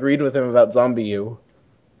because I agreed with him about Zombie U.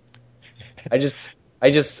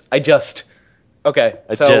 Okay,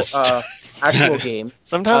 I so just- actual game.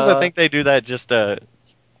 Sometimes I think they do that just to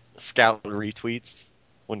scout retweets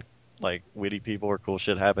when like witty people or cool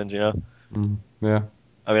shit happens. You know. Yeah.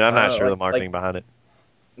 I mean, I'm not sure the like- marketing behind it.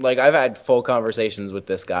 Like I've had full conversations with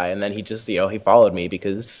this guy, and then he just he followed me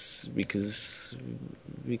because. Because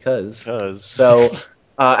So,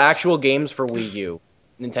 actual games for Wii U,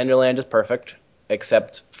 Nintendo Land is perfect,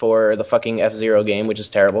 except for the fucking F-Zero game, which is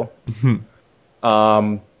terrible.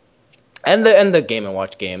 And the Game and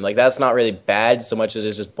Watch game, like that's not really bad so much as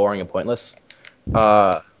it's just boring and pointless.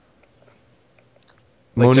 Like,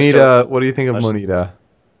 Monita, what do you think of Monita?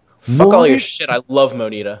 Fuck all your shit. I love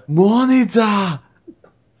Monita. Monita.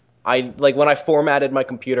 I like when I formatted my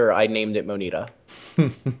computer, I named it Monita.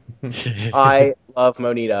 I love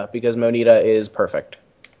Monita because Monita is perfect.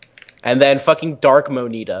 And then fucking Dark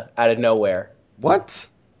Monita out of nowhere. What?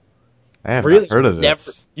 I have Really? not heard of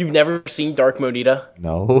this. You've never seen Dark Monita?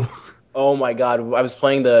 No. Oh my god! I was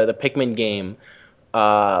playing the Pikmin game,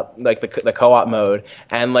 like the co-op mode,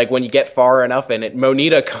 and like when you get far enough in it,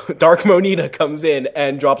 Dark Monita comes in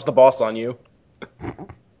and drops the boss on you.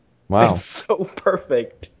 Wow. It's so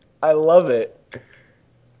perfect. I love it.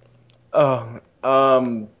 I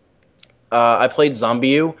played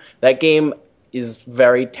ZombiU. That game is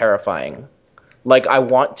very terrifying. Like I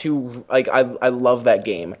love that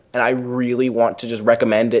game, and I really want to just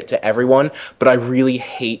recommend it to everyone, but I really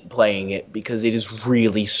hate playing it because it is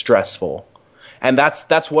really stressful. And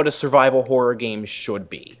that's what a survival horror game should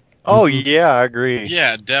be. Oh yeah, I agree.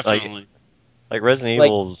 Yeah, definitely. Like Resident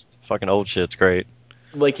Evil's fucking old shit's great.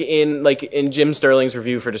 Like in Jim Sterling's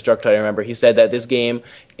review for Destructoid, I remember he said that this game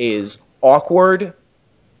is awkward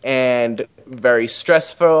and very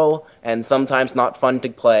stressful and sometimes not fun to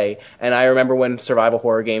play. And I remember when survival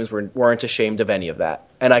horror games weren't ashamed of any of that.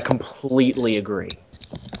 And I completely agree.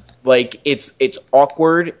 Like it's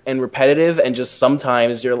awkward and repetitive, and just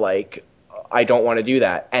sometimes you're like, I don't want to do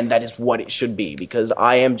that. And that is what it should be, because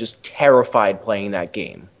I am just terrified playing that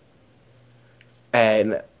game.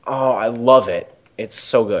 And I love it. It's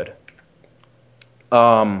so good.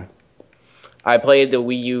 I played the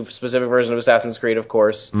Wii U specific version of Assassin's Creed, of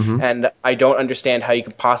course, and I don't understand how you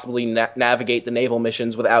could possibly navigate the naval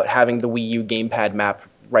missions without having the Wii U gamepad map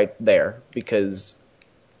right there, because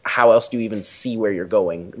how else do you even see where you're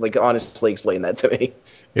going? Like, honestly, explain that to me.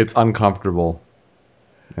 It's uncomfortable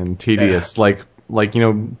and tedious, like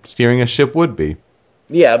steering a ship would be.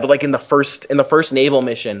 Yeah, but like in the first naval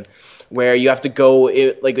mission, where you have to go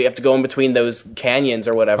in between those canyons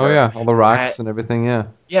or whatever. Oh yeah, all the rocks and everything. Yeah.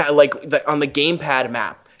 Yeah, like on the gamepad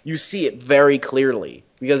map, you see it very clearly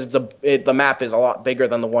because the map is a lot bigger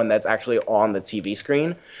than the one that's actually on the TV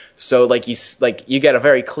screen. So like you get a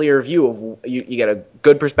very clear view of you get a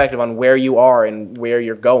good perspective on where you are and where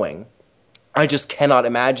you're going. I just cannot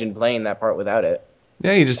imagine playing that part without it.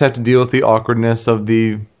 Yeah, you just have to deal with the awkwardness of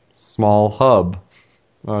the small hub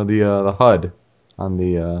or the HUD on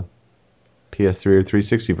the PS3 or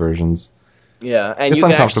 360 versions. Yeah, and it's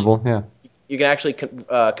uncomfortable. Yeah. You can actually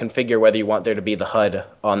configure whether you want there to be the HUD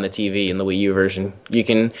on the TV in the Wii U version. You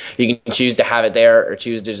can choose to have it there or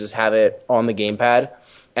choose to just have it on the gamepad.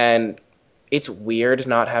 And it's weird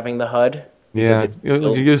not having the HUD. Yeah,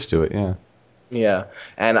 you'll get used to it, yeah. Yeah,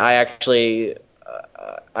 and I actually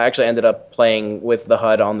ended up playing with the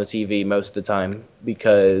HUD on the TV most of the time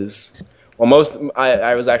because... Well,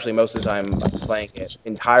 I was actually most of the time I was playing it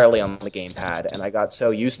entirely on the gamepad, and I got so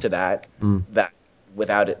used to that that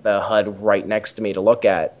without the HUD right next to me to look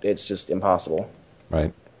at, it's just impossible.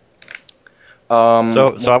 Right.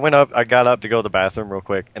 So I got up to go to the bathroom real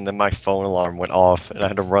quick, and then my phone alarm went off, and I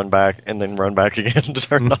had to run back and then run back again to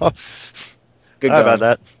turn it off. Good How about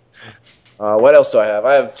that? What else do I have?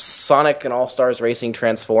 I have Sonic and All-Stars Racing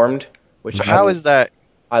Transformed, which How is that?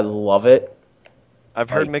 I love it. I've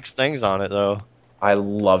heard mixed things on it, though. I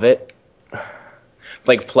love it.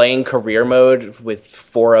 Like, playing career mode with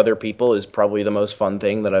 4 other people is probably the most fun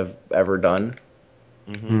thing that I've ever done.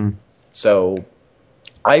 Mm-hmm. So,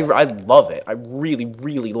 I love it. I really,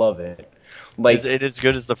 really love it. Like, Is it as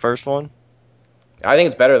good as the first one? I think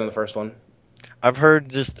it's better than the first one. I've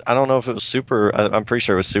heard I don't know if it was Super, I'm pretty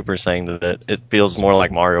sure it was Super saying that it feels more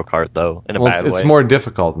like Mario Kart, though, in a bad way. It's more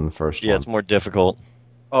difficult than the first one. Yeah, it's more difficult.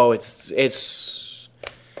 Oh, it's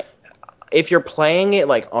if you're playing it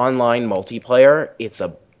like online multiplayer,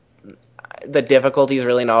 the difficulty is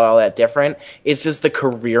really not all that different. It's just the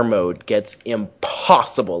career mode gets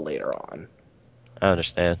impossible later on. I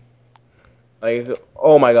understand. Like,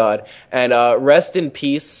 oh my god. And rest in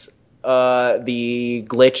peace, the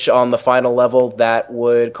glitch on the final level that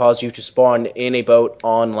would cause you to spawn in a boat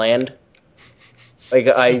on land. Like,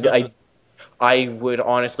 I would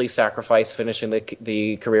honestly sacrifice finishing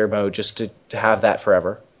the career mode just to have that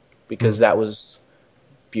forever. Because that was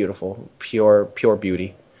beautiful, pure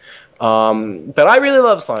beauty. But I really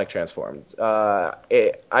love Sonic Transformed.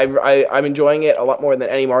 I'm enjoying it a lot more than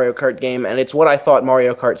any Mario Kart game, and it's what I thought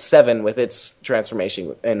Mario Kart 7 with its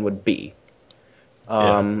transformation and would be.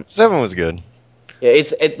 Yeah. 7 was good.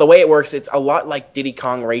 It's the way it works. It's a lot like Diddy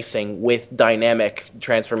Kong Racing with dynamic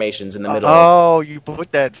transformations in the middle. Oh, you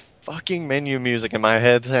put that fucking menu music in my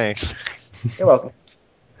head. Thanks. You're welcome.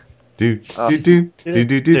 Do. I love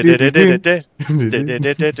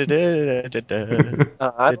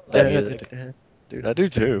that music. Dude, I do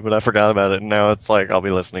too, but I forgot about it, and now it's like I'll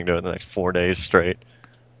be listening to it the next 4 days straight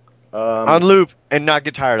on loop and not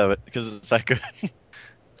get tired of it because it's that good.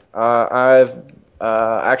 I've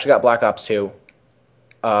actually got Black Ops 2.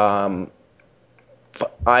 I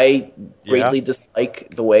greatly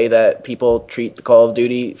dislike the way that people treat the Call of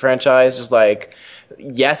Duty franchise. Just like,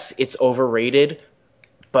 yes, it's overrated,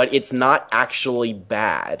 but it's not actually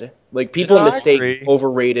bad. Like, people mistake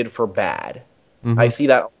overrated for bad. Mm-hmm. I see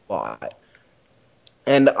that a lot.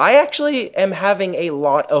 And I actually am having a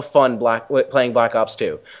lot of fun playing Black Ops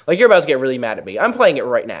 2. Like, you're about to get really mad at me. I'm playing it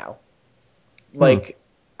right now. Like,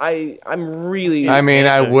 I'm really... I mean,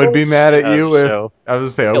 I would be mad at you if... I was going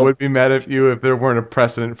to say, I would be mad at you if there weren't a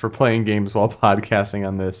precedent for playing games while podcasting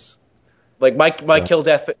on this. Like, my kill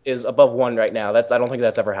death is above 1 right now. I don't think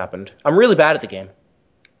that's ever happened. I'm really bad at the game.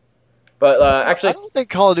 But actually... I don't think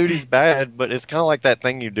Call of Duty's bad, but it's kind of like that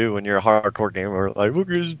thing you do when you're a hardcore gamer. Like, look,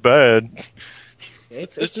 it's bad.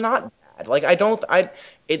 It's not bad. Like, I don't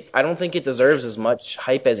think it deserves as much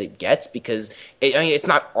hype as it gets because it's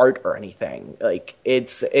not art or anything. Like,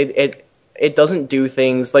 it doesn't do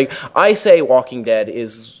things like I say Walking Dead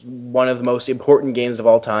is one of the most important games of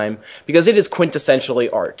all time because it is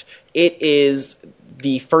quintessentially art. It is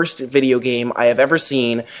the first video game I have ever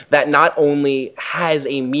seen that not only has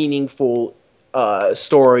a meaningful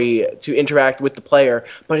story to interact with the player,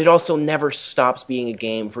 but it also never stops being a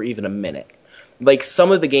game for even a minute. Like,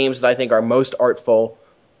 some of the games that I think are most artful,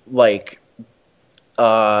 I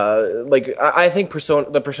think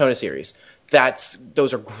the Persona series,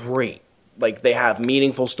 those are great. Like, they have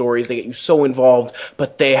meaningful stories, they get you so involved,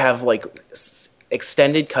 but they have, like,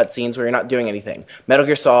 extended cutscenes where you're not doing anything. Metal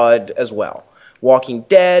Gear Solid as well. Walking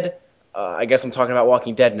Dead, I guess I'm talking about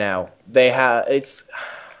Walking Dead now.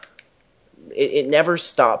 It never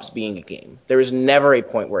stops being a game. There is never a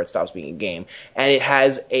point where it stops being a game. And it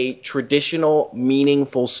has a traditional,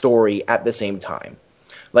 meaningful story at the same time.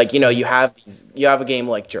 Like, you have a game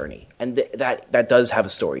like Journey, and that does have a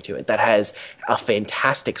story to it. That has a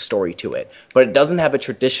fantastic story to it. But it doesn't have a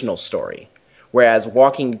traditional story. Whereas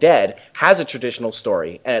Walking Dead has a traditional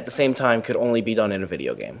story, and at the same time could only be done in a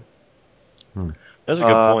video game. That's a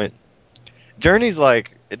good point. Journey's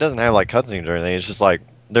like, it doesn't have like cutscenes or anything. It's just like,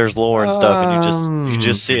 there's lore and stuff, and you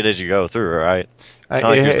just see it as you go through, right? Not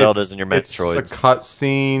like your Zeldas and your Metroids. It's a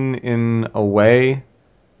cutscene in a way,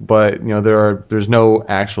 but there's no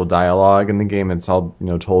actual dialogue in the game. It's all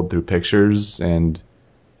told through pictures and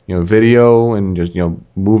video and just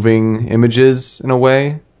moving images in a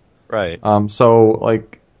way. Right. So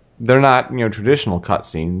like they're not traditional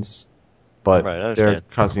cutscenes, but they're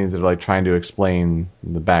cutscenes that are like trying to explain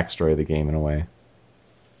the backstory of the game in a way.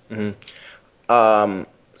 Mm-hmm.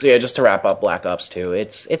 So yeah, just to wrap up Black Ops 2,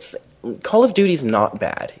 it's Call of Duty's not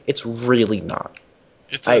bad. It's really not.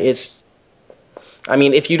 I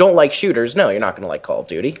mean, if you don't like shooters, no, you're not going to like Call of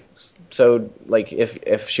Duty. So, like,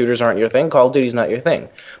 if shooters aren't your thing, Call of Duty's not your thing.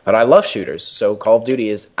 But I love shooters, so Call of Duty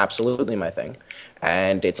is absolutely my thing.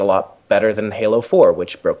 And it's a lot better than Halo 4,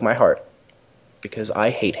 which broke my heart. Because I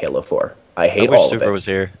hate Halo 4. I hate all of it. I wish Super was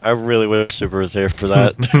here. I really wish Super was here for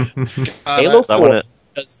that. Halo 4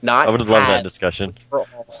 does not I would have loved that discussion.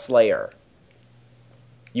 Free-for-all Slayer.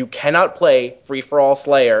 You cannot play Free-for-all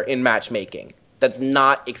Slayer in matchmaking. That's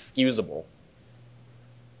not excusable.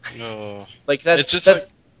 No. Like, that's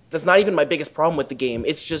not even my biggest problem with the game.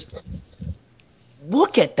 It's just,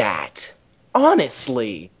 look at that.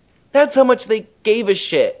 Honestly. That's how much they gave a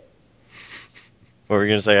shit. What were you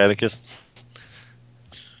going to say, Atticus?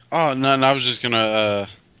 Oh, no, I was just going to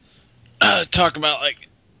talk about, like,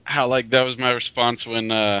 how, like, that was my response when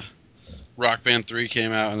Rock Band 3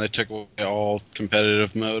 came out and they took away all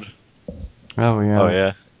competitive mode. Oh, yeah. Oh,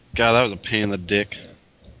 yeah. God, that was a pain in the dick.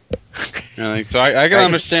 So I can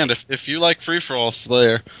understand if you like Free-for-all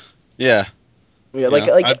Slayer, yeah. Yeah,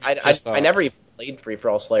 I never even played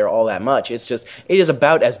Free-for-all Slayer all that much. It's just, it is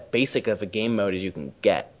about as basic of a game mode as you can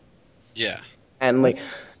get. Yeah. And like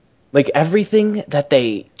everything that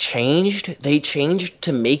they changed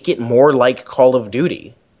to make it more like Call of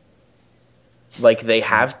Duty. Like, they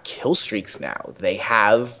have kill streaks now. They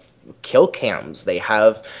have kill cams. They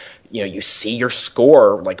have you see your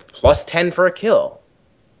score like plus 10 for a kill.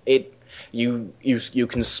 You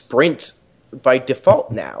can sprint by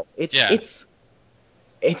default now. It's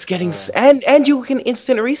getting and you can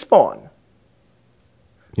instant respawn.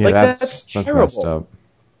 Yeah, Like, that's terrible. messed up.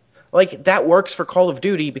 Like, that works for Call of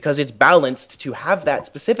Duty because it's balanced to have that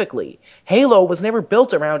specifically. Halo was never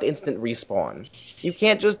built around instant respawn. You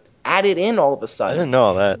can't just add it in all of a I sudden. didn't know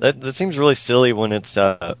all that. That seems really silly when it's.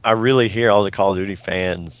 I really hear all the Call of Duty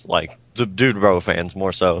fans, like the Dude Bro fans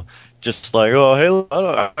more so, just like, oh, Halo, I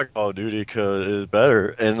don't like Call of Duty because it's better.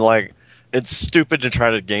 And, like, it's stupid to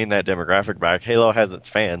try to gain that demographic back. Halo has its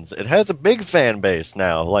fans. It has a big fan base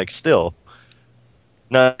now, like, still.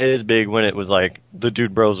 Not as big when it was like the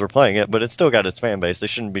Dude Bros were playing it, but it's still got its fan base. They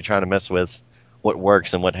shouldn't be trying to mess with what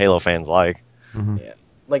works and what Halo fans like. Yeah.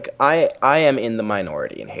 Like, I am in the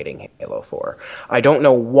minority in hating Halo 4. I don't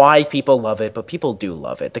know why people love it, but people do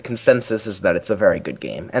love it. The consensus is that it's a very good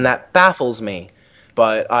game, and that baffles me.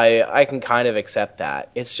 But I can kind of accept that.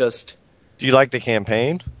 It's just, Do you like the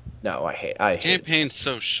campaign? no, I hate it. Campaign's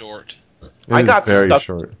so short. It I is got very stuck.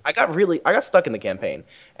 short. I got stuck in the campaign,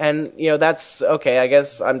 and that's okay. I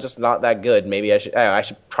guess I'm just not that good. Maybe I should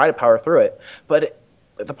try to power through it. But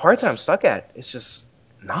the part that I'm stuck at is just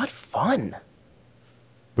not fun.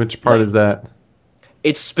 Which part is that?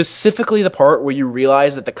 It's specifically the part where you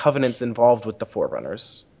realize that the Covenant's involved with the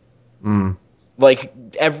Forerunners. Mm. Like,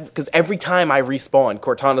 because every time I respawn,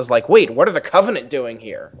 Cortana's like, "Wait, what are the Covenant doing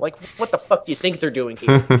here? Like, what the fuck do you think they're doing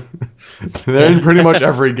here?" They're in pretty much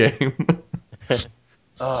every game.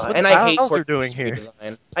 And I hate Bowser Cortana's doing here?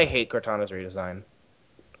 redesign. I hate Cortana's redesign.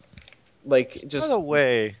 Like, just By the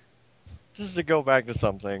way, just to go back to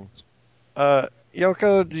something,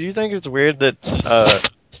 Yoko, do you think it's weird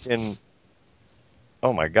that in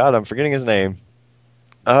oh my god, I'm forgetting his name,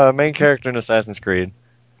 main character in Assassin's Creed?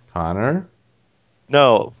 Connor?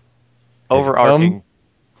 No, overarching.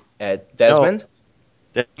 Desmond.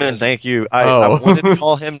 Desmond, thank you. I Oh. wanted to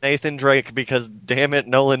call him Nathan Drake because, damn it,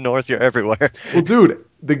 Nolan North, you're everywhere. Well, dude,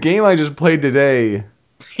 the game I just played today,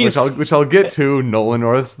 which I'll get to, Nolan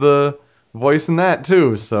North's the voice in that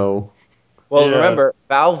too, so... Well, Yeah. remember,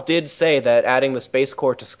 Valve did say that adding the Space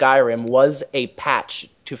Core to Skyrim was a patch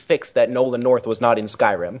to fix that Nolan North was not in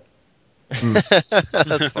Skyrim.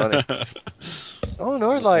 That's funny. Oh,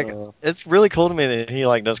 North, like, it's really cool to me that he,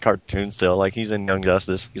 like, does cartoons still. Like, he's in Young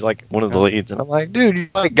Justice. He's, like, one of the leads. And I'm like, dude, you,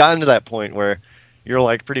 like, gotten to that point where you're,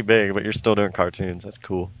 like, pretty big, but you're still doing cartoons. That's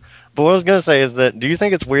cool. But what I was going to say is that, do you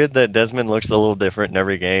think it's weird that Desmond looks a little different in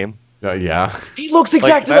every game? Yeah. He looks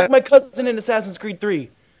exactly that- like my cousin in Assassin's Creed 3.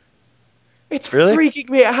 It's Really? freaking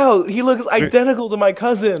me out. He looks identical to my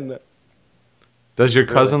cousin. Does your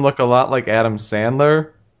cousin look a lot like Adam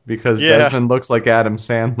Sandler? Because Yeah. Desmond looks like Adam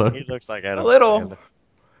Sandler. He looks like Adam. A little. Sandler.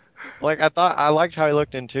 Like, I liked how he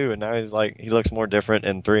looked in 2, and now he's like, he looks more different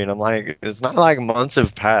in 3, and I'm like, it's not like months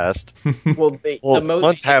have passed. Well,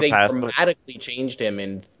 months have they passed, but- dramatically changed him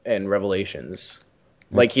in Revelations.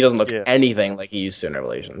 Like, he doesn't look Yeah. anything like he used to in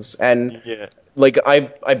Revelations. And Yeah. like, I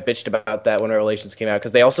bitched about that when Revelations came out,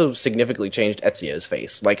 because they also significantly changed Ezio's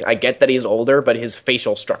face. Like, I get that he's older, but his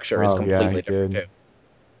facial structure is Oh, yeah, completely he different did. too.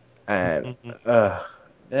 And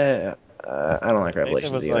I don't like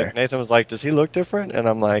Revelations either. Nathan was like, does he look different? And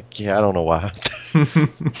I'm like, yeah, I don't know why.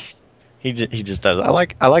 He just does. I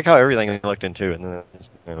like how everything looked in 2, and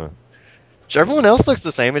then everyone else looks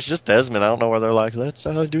the same. It's just Desmond. I don't know where they're like, let's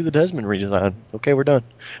do the Desmond redesign. Okay, we're done.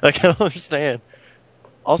 Like, I don't understand.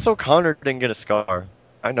 Also, Connor didn't get a scar.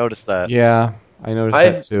 I noticed that. Yeah, I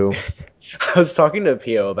noticed that too. I was talking to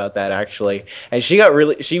Pio about that actually, and she got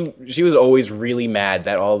really she was always really mad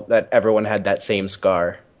that everyone had that same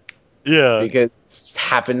scar Yeah. because it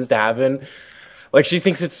happens to happen. Like, she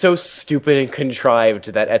thinks it's so stupid and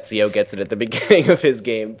contrived that Ezio gets it at the beginning of his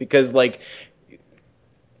game because, like,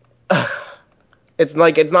 it's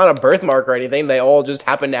not a birthmark or anything. They all just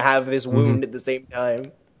happen to have this wound at the same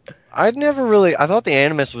time. I thought the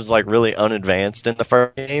Animus was, like, really unadvanced in the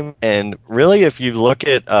first game, and really, if you look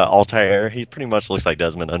at Altair, he pretty much looks like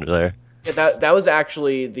Desmond under there. Yeah, that was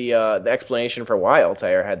actually the explanation for why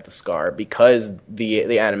Altair had the scar, because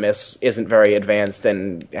the Animus isn't very advanced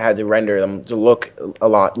and had to render them to look a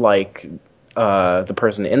lot like the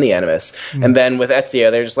person in the Animus. And then with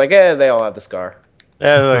Ezio, they're just like, they all have the scar.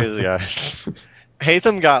 Yeah.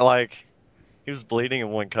 Hatham got, like, he was bleeding in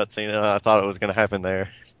one cutscene, and I thought it was going to happen there.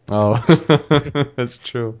 Oh, that's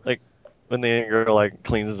true. When the girl, like,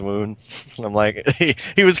 cleans his wound. I'm like,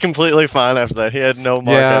 he was completely fine after that. He had no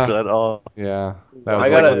mark after that at all. Yeah, that was I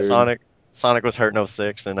It's gotta- like when Sonic was hurting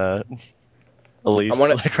 06 and Elise I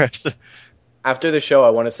wanna- like rested. After the show, I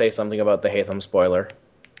want to say something about the Hatham spoiler.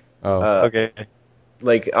 Oh, Okay.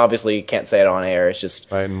 Like, obviously, you can't say it on air. It's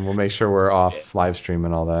just, Right, and we'll make sure we're off live stream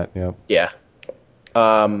and all that. Yep. yeah.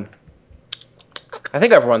 I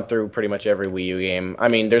think I've run through pretty much every Wii U game. I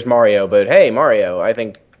mean, there's Mario, but hey, Mario, I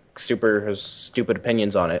think Super has stupid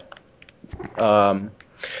opinions on it. I'm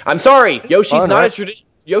sorry, Yoshi's fun, not right?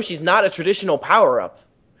 Yoshi's not a traditional power-up.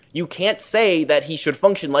 You can't say that he should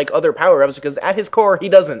function like other power-ups because at his core, he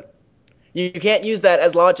doesn't. You can't use that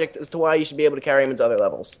as logic as to why you should be able to carry him into other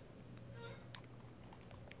levels.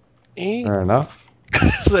 Fair enough.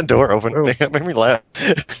 The door opened. Boom. It made me laugh.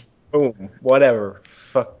 Boom. Whatever.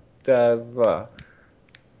 Fuck.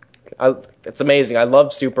 It's amazing. I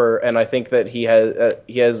love Super, and I think that he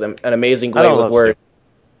has an amazing I way don't with love words.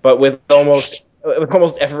 But with almost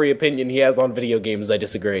every opinion he has on video games, I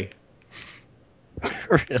disagree.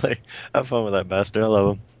 Really, have fun with that bastard. I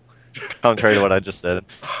love him. Contrary to what I just said.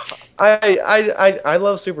 I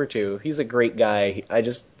love Super too. He's a great guy. I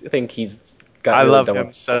just think he's got. I really love dumb-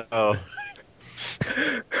 him so.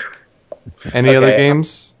 Any other Okay.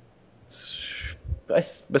 games?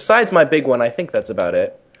 Besides my big one, I think that's about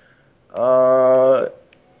it. Yeah,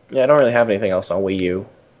 I don't really have anything else on Wii U.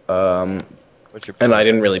 What's your And I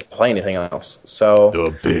didn't really play anything else. So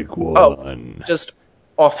The big one. Oh, just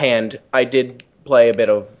offhand, I did play a bit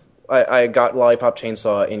of. I got Lollipop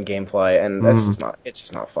Chainsaw in GameFly, and that's just not. It's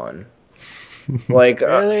just not fun. Like,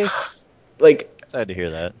 Really? like Sad to hear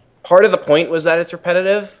that. part of the point was that it's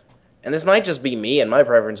repetitive, and this might just be me and my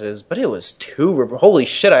preferences, but it was holy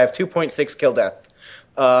shit! I have 2.6 kill death.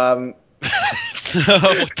 What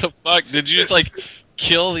the fuck? Did you just like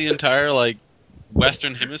kill the entire like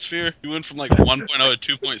Western Hemisphere? You went from like 1.0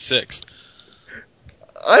 to 2.6.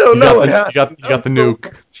 I don't You know got what the- happened. you got the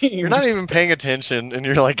nuke. You're not even paying attention, and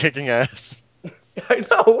you're like kicking ass. I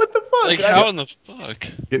know what the fuck. Like how in the fuck?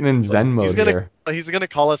 Getting in Zen mode here. He's gonna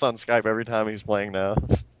call us on Skype every time he's playing now.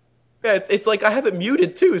 Yeah, it's like I have it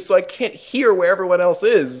muted too, so I can't hear where everyone else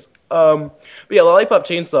is. But yeah, Lollipop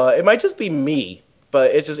Chainsaw. It might just be me,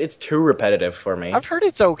 but it's too repetitive for me. I've heard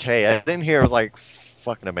it's okay. I didn't hear it was like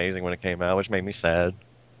fucking amazing when it came out, which made me sad.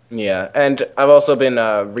 Yeah, and I've also been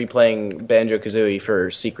replaying Banjo-Kazooie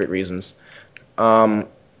for secret reasons. Are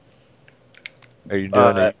you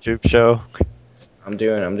doing a YouTube show? I'm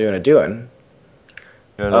doing a Doing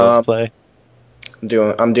a Let's Play?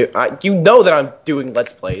 you know that I'm doing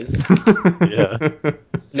Let's Plays. Yeah.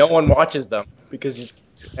 No one watches them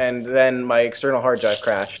and then my external hard drive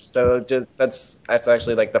crashed. So that's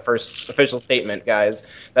actually like the first official statement, guys.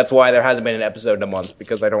 That's why there hasn't been an episode in a month,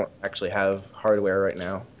 because I don't actually have hardware right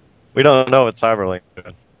now. We don't know what Cyberlink is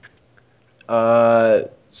doing.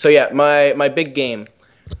 So yeah, my big game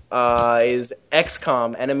is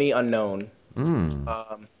XCOM: Enemy Unknown.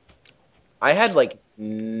 I had like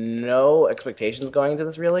no expectations going into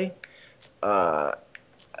this really,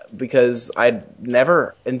 because I'd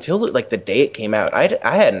never, until like the day it came out, I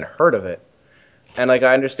hadn't heard of it, and like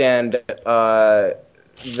I understand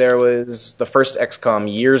there was the first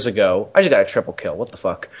XCOM years ago. I just got a triple kill. What the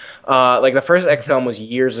fuck? Like the first XCOM was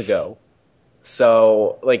years ago.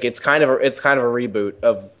 So like it's kind of a reboot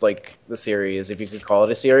of like the series, if you could call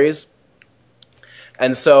it a series.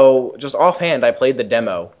 And so just offhand, I played the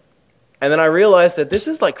demo, and then I realized that this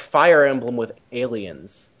is like Fire Emblem with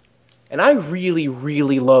aliens, and I really,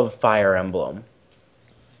 really love Fire Emblem.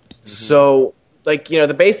 Mm-hmm. So like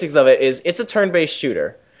the basics of it is it's a turn-based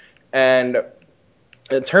shooter, and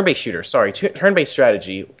turn-based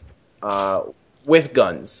strategy with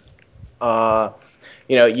guns.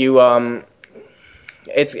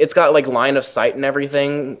 It's got like line of sight and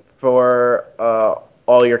everything for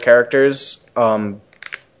all your characters, and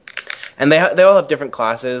they all have different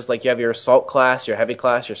classes. Like you have your assault class, your heavy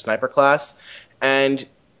class, your sniper class, and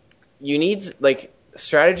you need like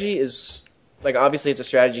strategy is like obviously it's a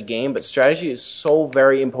strategy game, but strategy is so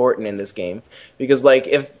very important in this game because like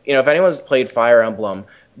if anyone's played Fire Emblem,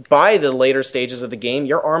 by the later stages of the game,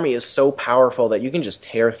 your army is so powerful that you can just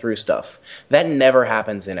tear through stuff. That never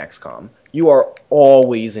happens in XCOM. You are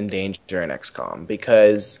always in danger in XCOM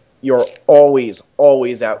because you're always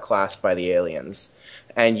outclassed by the aliens.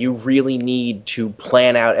 And you really need to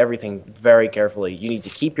plan out everything very carefully. You need to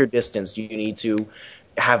keep your distance. You need to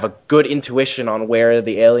have a good intuition on where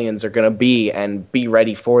the aliens are going to be and be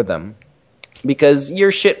ready for them. Because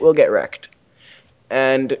your shit will get wrecked.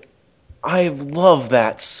 And I love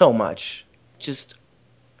that so much. Just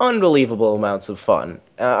unbelievable amounts of fun.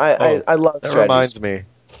 I love That strategies. reminds me.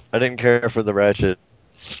 I didn't care for the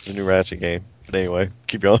new Ratchet game. But anyway,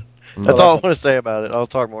 keep going. That's all I want to say about it. I'll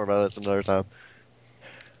talk more about it some other time.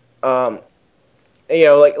 The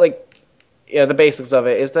basics of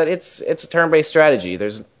it is that it's a turn-based strategy.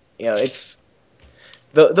 There's, it's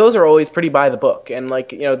those are always pretty by the book, and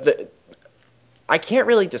like I can't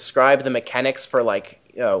really describe the mechanics for like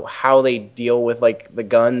how they deal with like the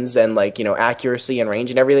guns and like accuracy and range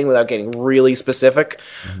and everything without getting really specific.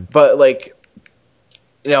 But like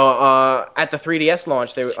at the 3DS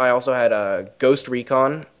launch, I also had Ghost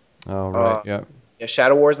Recon. Oh right, yep. Yeah,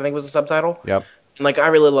 Shadow Wars, I think was the subtitle. Yep. And like I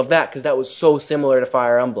really love that because that was so similar to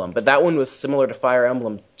Fire Emblem, but that one was similar to Fire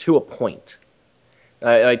Emblem to a point,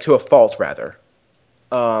 to a fault rather.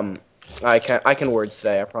 I can words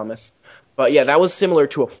today, I promise. But yeah, that was similar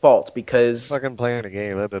to a fault because Fucking playing a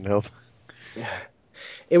game, that didn't help.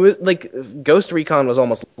 it was like Ghost Recon was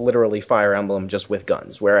almost literally Fire Emblem just with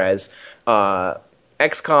guns, whereas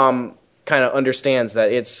XCOM kind of understands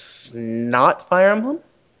that it's not Fire Emblem.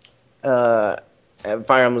 Fire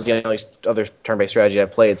Emblem was the only other turn-based strategy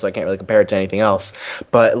I've played, so I can't really compare it to anything else.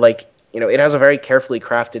 But like it has a very carefully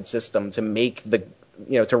crafted system to make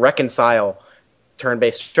to reconcile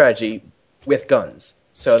turn-based strategy with guns,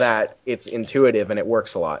 so that it's intuitive and it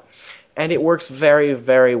works a lot, and it works very,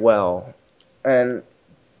 very well, and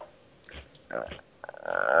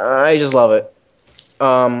I just love it.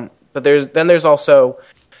 But there's also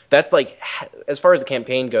that's like as far as the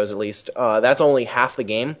campaign goes, at least that's only half the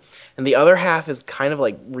game, and the other half is kind of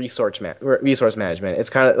like resource management. It's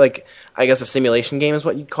kind of like I guess a simulation game is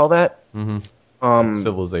what you'd call that. Mm-hmm.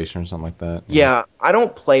 Civilization or something like that. Yeah, I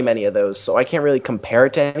don't play many of those, so I can't really compare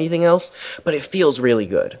it to anything else, but it feels really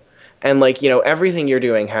good. And like, everything you're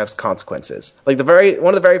doing has consequences. Like one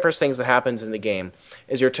of the very first things that happens in the game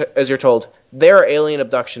is you're told there are alien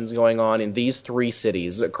abductions going on in these 3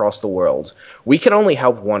 cities across the world. We can only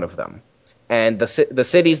help one of them. And the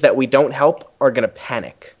cities that we don't help are going to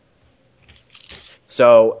panic.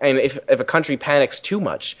 So, and if a country panics too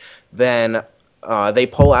much, then they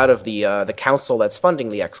pull out of the council that's funding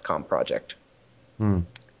the XCOM project.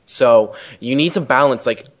 So you need to balance.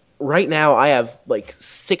 Like right now, I have like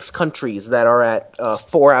 6 countries that are at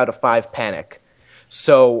 4 out of 5 panic.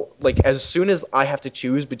 So like as soon as I have to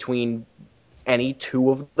choose between any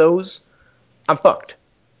 2 of those, I'm fucked.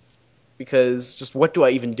 Because just what do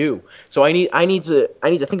I even do? So I need to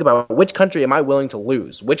think about which country am I willing to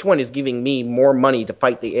lose? Which one is giving me more money to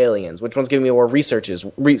fight the aliens? Which one's giving me more resources?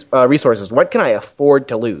 What can I afford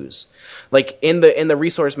to lose? Like in the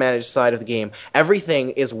resource managed side of the game,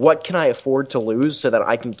 everything is what can I afford to lose so that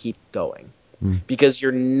I can keep going. Because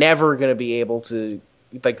you're never going to be able to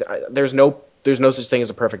there's no such thing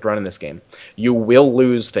as a perfect run in this game. You will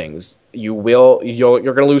lose things. You're going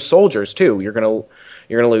to lose soldiers too. You're going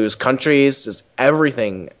to lose countries. Just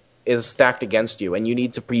everything is stacked against you, and you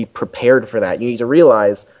need to be prepared for that. You need to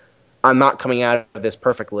realize, I'm not coming out of this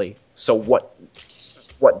perfectly. So what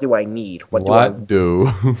do I need? What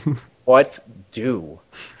do?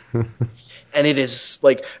 And it is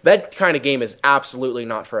like that kind of game is absolutely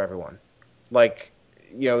not for everyone. Like,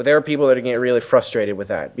 there are people that are getting really frustrated with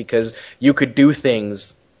that because you could do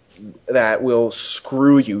things that will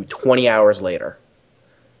screw you 20 hours later.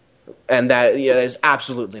 And that is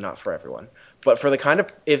absolutely not for everyone. But for the kind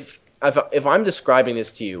of if I'm describing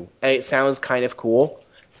this to you and it sounds kind of cool,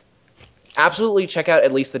 absolutely check out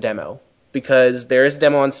at least the demo, because there is a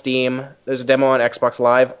demo on Steam. There's a demo on Xbox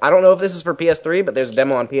Live. I don't know if this is for PS3, but there's a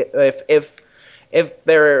demo on if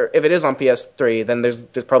it is on PS3, then there's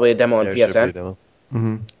probably a demo on PSN. Demo.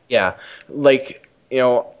 Mm-hmm. Yeah, like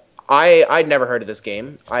I'd never heard of this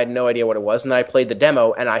game. I had no idea what it was, and then I played the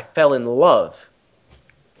demo and I fell in love.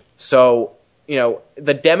 So,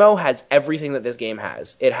 the demo has everything that this game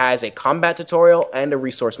has. It has a combat tutorial and a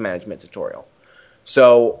resource management tutorial.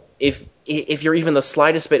 So, if you're even the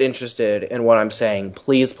slightest bit interested in what I'm saying,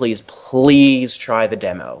 please, please, please try the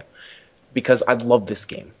demo. Because I love this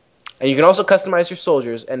game. And you can also customize your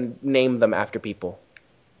soldiers and name them after people.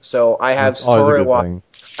 So, I have Satoru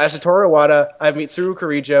Iwata, I have Mitsuru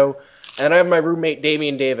Kirijo, and I have my roommate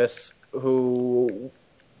Damian Davis, who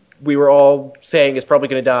we were all saying is probably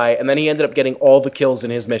going to die, and then he ended up getting all the kills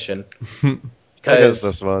in his mission. Because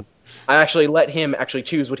this one, I actually let him actually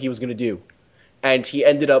choose what he was going to do, and he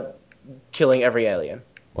ended up killing every alien.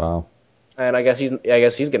 Wow! And I guess he's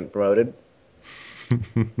getting promoted.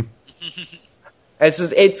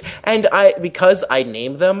 Because I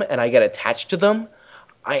name them and I get attached to them,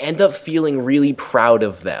 I end up feeling really proud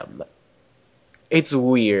of them. It's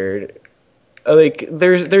weird. Like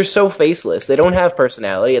they're so faceless. They don't have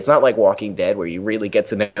personality. It's not like Walking Dead where you really get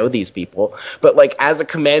to know these people. But like as a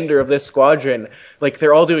commander of this squadron, like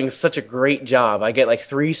they're all doing such a great job. I get like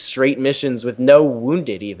 3 straight missions with no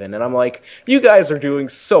wounded even, and I'm like, you guys are doing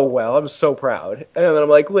so well. I'm so proud. And then I'm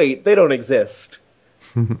like, wait, they don't exist.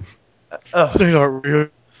 they aren't real.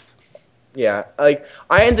 Yeah, like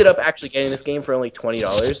I ended up actually getting this game for only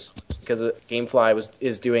 $20 because GameFly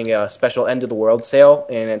is doing a special end of the world sale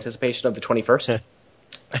in anticipation of the 21st.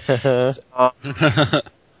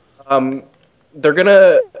 Um, they're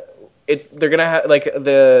gonna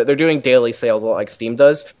they're doing daily sales like Steam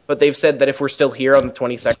does, but they've said that if we're still here on the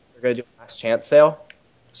 22nd, they're gonna do a last chance sale.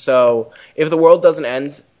 So if the world doesn't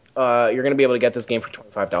end, you're gonna be able to get this game for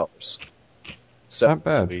 $25. So, Not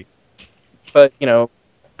bad. but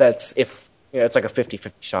that's if it's like a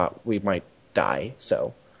 50-50 shot. We might die.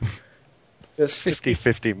 So just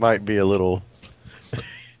 50-50 might be a little.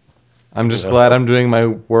 I'm just glad I'm doing my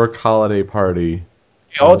work holiday party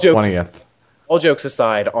all on the jokes 20th. all jokes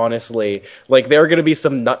aside, honestly, like there are going to be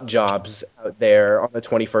some nut jobs out there on the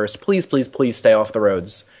 21st. Please, please, please stay off the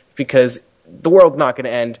roads because the world's not going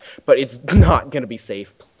to end, but it's not going to be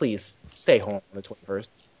safe. Please stay home on the 21st.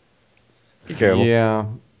 Be careful. Yeah.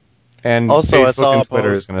 And Also, I Facebook saw and a Twitter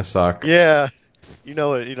post- is going to suck. Yeah. You know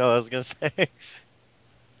what? I was gonna say.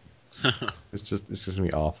 It's just going to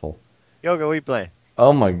be awful. Yoga, what you playing?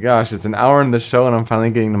 Oh my gosh, it's an hour in the show and I'm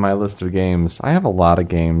finally getting to my list of games. I have a lot of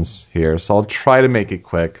games here, so I'll try to make it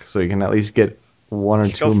quick so you can at least get one or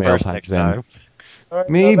two Go mail first times next in. time.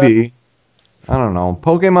 Maybe. I don't know.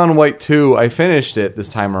 Pokemon White 2, I finished it this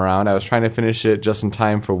time around. I was trying to finish it just in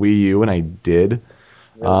time for Wii U, and I did.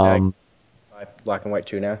 Buy Black and White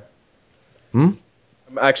 2 now. Hmm?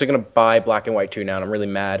 I'm actually going to buy Black and White 2 now, and I'm really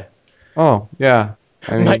mad. Oh, yeah.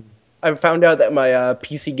 I mean, I found out that my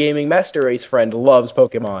PC Gaming Master Race friend loves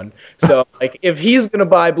Pokemon. So, like, if he's going to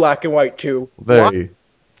buy Black and White 2, why?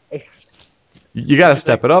 you got to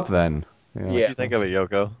step it up then. Yeah. What do you think of it,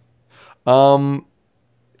 Yoko?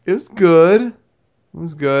 It was good. It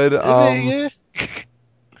was good. I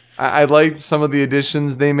liked some of the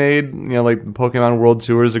additions they made. Like the Pokemon World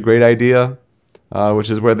Tour is a great idea, which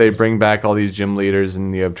is where they bring back all these gym leaders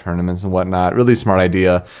and you have tournaments and whatnot. Really smart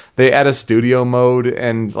idea. They add a studio mode,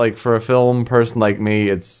 and like for a film person like me,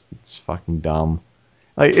 it's fucking dumb.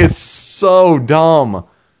 Like it's so dumb.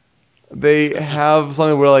 They have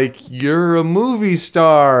something where like you're a movie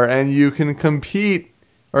star and you can compete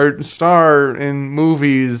or star in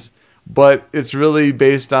movies, but it's really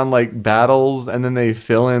based on like battles, and then they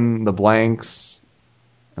fill in the blanks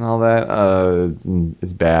and all that.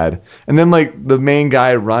 It's bad. And then like the main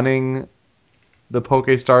guy running the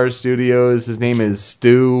PokeStars Studios, his name is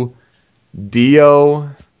Stu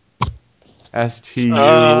Deeoh, Steeeoh.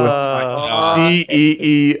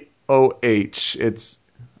 It's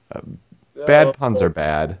bad puns are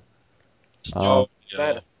bad.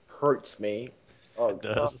 That hurts me. Oh,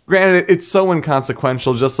 God. Granted, it's so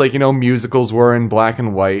inconsequential, just like, musicals were in Black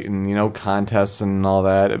and White and, contests and all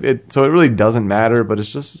that. So it really doesn't matter, but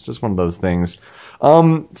it's just one of those things.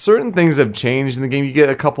 Certain things have changed in the game. You get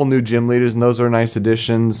a couple new gym leaders, and those are nice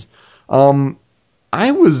additions.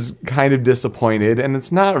 I was kind of disappointed, and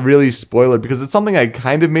it's not really spoiler because it's something I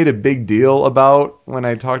kind of made a big deal about when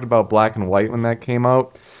I talked about Black and White when that came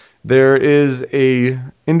out. There is a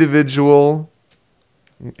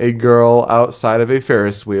girl outside of a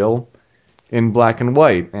Ferris wheel in Black and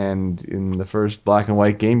White, and in the first Black and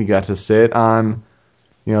White game, you got to sit on,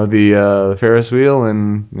 the Ferris wheel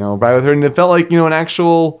and ride with her, and it felt like an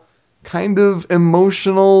actual kind of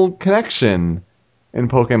emotional connection in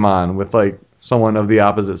Pokemon with like someone of the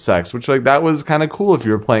opposite sex, which like that was kind of cool if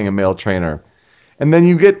you were playing a male trainer. And then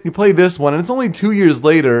you play this one, and it's only 2 years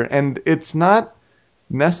later, and it's not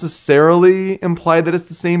necessarily implied that it's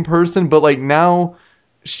the same person, but like now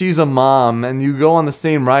she's a mom, and you go on the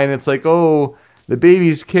same ride, and it's like, oh, the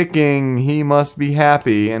baby's kicking, he must be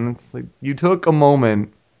happy. And it's like, you took a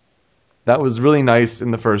moment that was really nice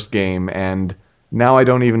in the first game, and now I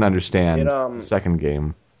don't even understand the second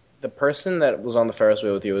game. The person that was on the Ferris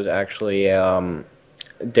wheel with you was actually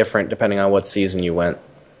different depending on what season you went.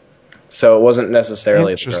 So it wasn't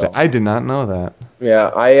necessarily the girl. I did not know that.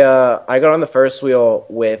 Yeah, I got on the Ferris wheel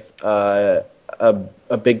with a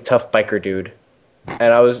big tough biker dude.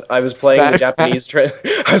 And I was playing the Japanese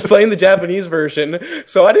I was playing the Japanese version,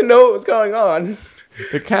 so I didn't know what was going on.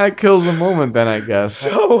 It kind of kills the moment then, I guess.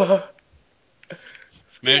 So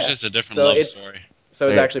maybe it's just a different love story. So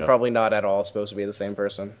it's actually probably not at all supposed to be the same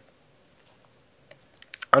person.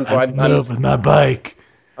 I'm in love with my bike.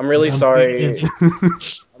 I'm really sorry. I'm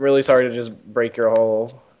really sorry to just break your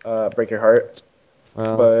heart.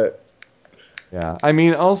 Well, but yeah, I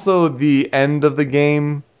mean, also the end of the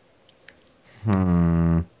game.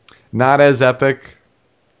 Not as epic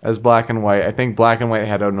as Black and White. I think Black and White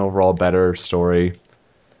had an overall better story.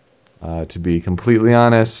 To be completely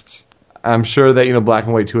honest, I'm sure that Black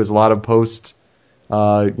and White 2 has a lot of post,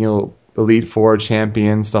 Elite Four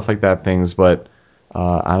champions, stuff like that things. But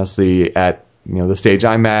Honestly, at the stage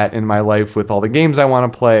I'm at in my life with all the games I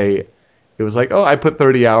want to play, it was like, oh, I put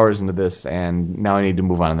 30 hours into this, and now I need to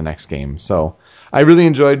move on to the next game. So I really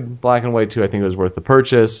enjoyed Black and White 2. I think it was worth the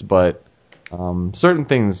purchase, but certain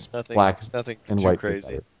things, Black and too White,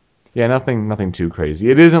 crazy. yeah, nothing too crazy.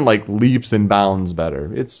 It isn't like leaps and bounds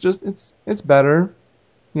better. It's just it's better,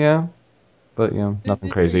 yeah, but nothing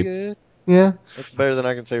crazy. Good. Yeah, That's better than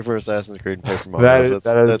I can say for Assassin's Creed and Paper Mario.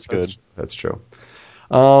 That's good. That's true.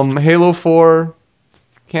 Halo 4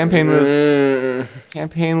 campaign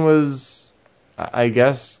was, I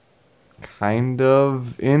guess, kind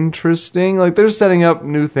of interesting. Like, they're setting up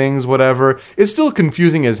new things, whatever. It's still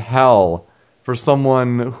confusing as hell for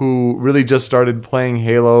someone who really just started playing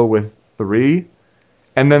Halo with 3.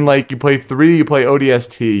 And then, like, you play 3, you play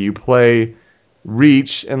ODST, you play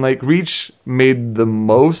Reach, and, like, Reach made the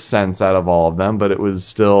most sense out of all of them, but it was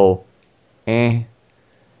still eh.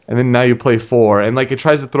 And then now you play 4, and, like, it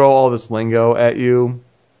tries to throw all this lingo at you,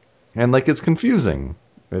 and, like, it's confusing.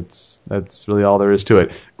 That's really all there is to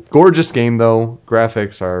it. Gorgeous game, though.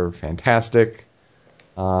 Graphics are fantastic.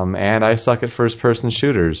 And I suck at first-person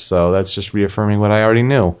shooters, so that's just reaffirming what I already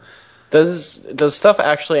knew. Does stuff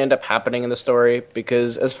actually end up happening in the story?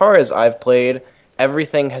 Because as far as I've played,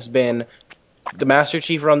 everything has been the Master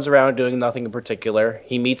Chief runs around doing nothing in particular.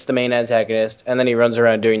 He meets the main antagonist, and then he runs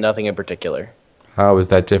around doing nothing in particular. How is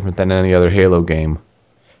that different than any other Halo game?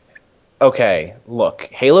 Okay, look,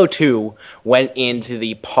 Halo 2 went into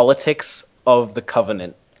the politics of the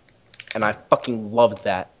Covenant, and I fucking loved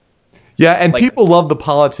that. Yeah, and people love the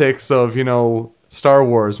politics of, Star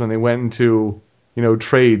Wars when they went into,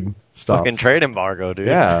 trade stuff. Fucking trade embargo, dude.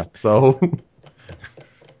 Yeah, so...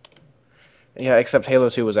 Yeah, except Halo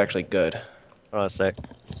 2 was actually good. Hold on a sec.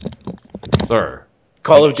 Sir.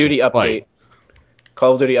 Call of Duty update.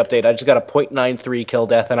 Call of Duty update. I just got a .93 kill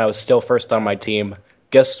death, and I was still first on my team.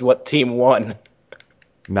 Guess what team won?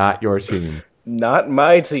 Not your team. Not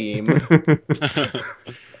my team.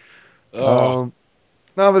 No,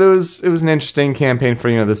 but it was an interesting campaign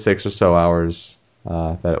for the 6 or so hours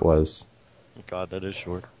that it was. God, that is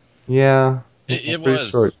short. Yeah, it pretty was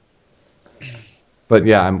short. But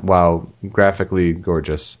yeah, wow, graphically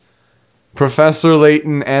gorgeous. Professor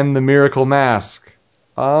Layton and the Miracle Mask.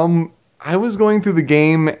 I was going through the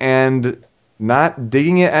game and not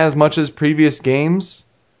digging it as much as previous games.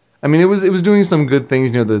 I mean, it was doing some good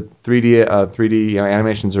things. The 3D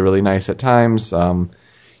animations are really nice at times.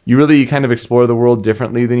 You really kind of explore the world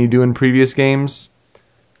differently than you do in previous games.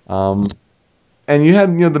 And you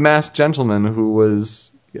had the Masked Gentleman, who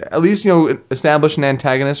was at least established an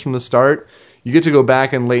antagonist from the start. You get to go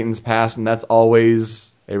back in Layton's past, and that's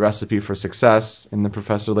always a recipe for success in the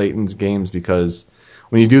Professor Layton's games, because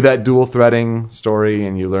when you do that dual threading story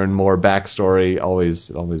and you learn more backstory, it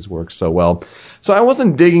always works so well. So I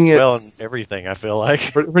wasn't digging it. Well, in everything, I feel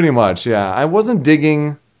like. Pretty much, yeah. I wasn't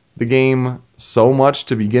digging the game so much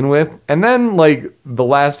to begin with, and then like the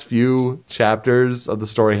last few chapters of the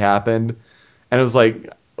story happened, and it was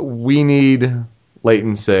like, we need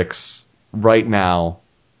Layton 6 right now.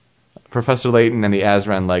 Professor Layton and the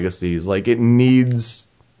Azran Legacies. Like, it needs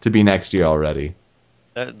to be next year already.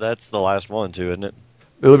 That's the last one, too, isn't it?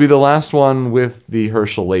 It'll be the last one with the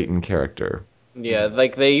Herschel Layton character. Yeah,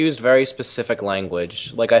 like, they used very specific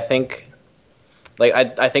language. Like, I think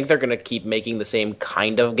they're gonna keep making the same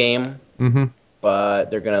kind of game,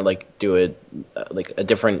 but they're gonna like do a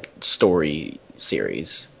different story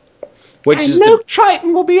series.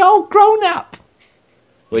 Triton will be all grown up.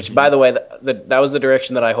 Which, by the way, that was the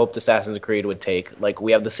direction that I hoped Assassin's Creed would take. Like,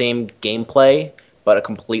 we have the same gameplay, but a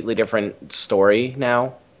completely different story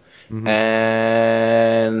now.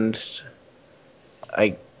 And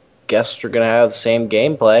I guess we're going to have the same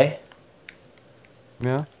gameplay.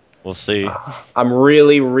 Yeah. We'll see. I'm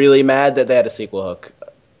really, really mad that they had a sequel hook.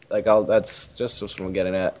 Like, that's just what I'm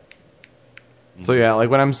getting at. So yeah, like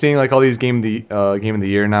when I'm seeing like all these game of the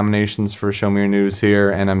year nominations for Show Me Your News here,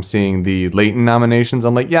 and I'm seeing the Layton nominations,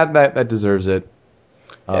 I'm like, yeah, that deserves it.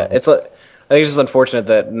 Yeah, I think it's just unfortunate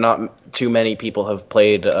that not too many people have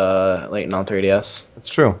played Layton on 3DS. That's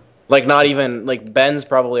true. Like, not even like Ben's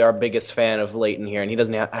probably our biggest fan of Layton here, and he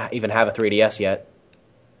doesn't even have a 3DS yet.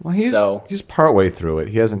 Well, he's partway through it.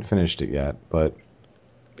 He hasn't finished it yet, but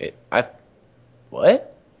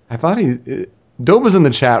what? I thought Dope is in the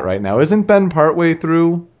chat right now. Isn't Ben partway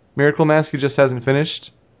through Miracle Mask? He just hasn't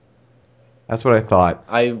finished? That's what I thought.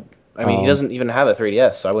 I mean, he doesn't even have a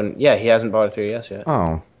 3DS, so I wouldn't... Yeah, he hasn't bought a 3DS yet.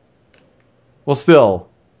 Oh. Well, still,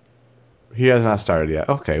 he has not started yet.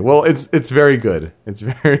 Okay, well, it's very good. It's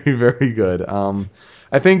very, very good.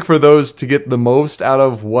 I think for those to get the most out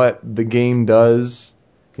of what the game does,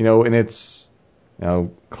 in its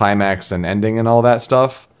climax and ending and all that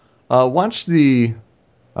stuff, watch the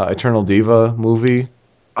Eternal Diva movie.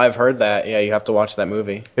 I've heard that. Yeah, you have to watch that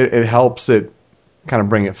movie. It helps it kind of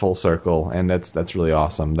bring it full circle, and that's really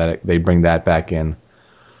awesome that they bring that back in.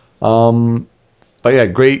 But yeah,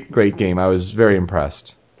 great game. I was very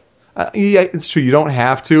impressed. Yeah, it's true. You don't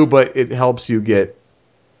have to, but it helps you get,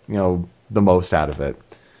 the most out of it.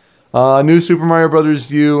 New Super Mario Brothers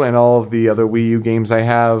U and all of the other Wii U games I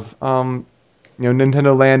have.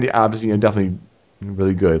 Nintendo Land, obviously, definitely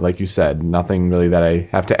really good. Like you said, nothing really that I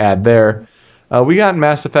have to add there. We got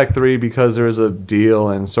Mass Effect 3 because there was a deal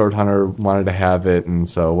and Sword Hunter wanted to have it, and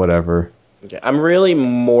so whatever. Okay, I'm really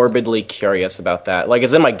morbidly curious about that. Like,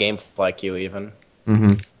 it's in my GameFly queue even.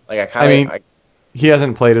 Mm-hmm. Like, he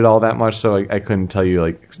hasn't played it all that much, so I couldn't tell you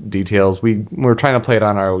like details. We were trying to play it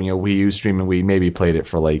on our Wii U stream, and we maybe played it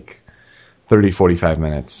for like 30, 45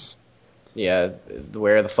 minutes. Yeah,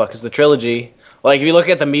 where the fuck is the trilogy? Like, if you look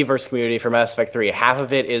at the Miiverse community for Mass Effect 3, half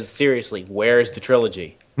of it is, seriously, where's the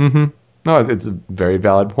trilogy? Mm-hmm. No, it's a very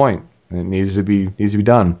valid point. It needs to be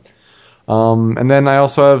done. And then I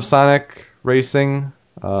also have Sonic Racing,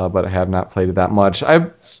 but I have not played it that much.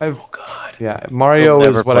 Oh God. Yeah, Mario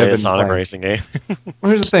is what I've been Sonic playing. Racing game.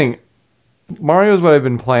 Well, here's the thing. Mario is what I've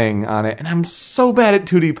been playing on it, and I'm so bad at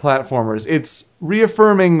 2D platformers. It's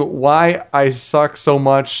reaffirming why I suck so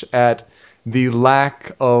much at the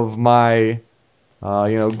lack of my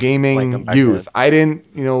gaming youth. I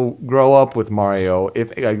didn't, grow up with Mario.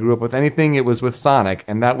 If I grew up with anything, it was with Sonic,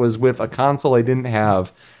 and that was with a console I didn't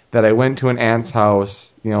have that I went to an aunt's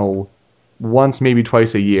house, once, maybe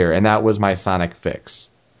twice a year, and that was my Sonic fix.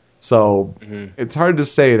 So It's hard to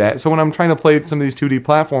say that. So when I'm trying to play some of these 2D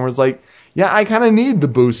platformers, like, yeah, I kind of need the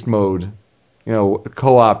boost mode,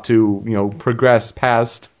 co-op to, progress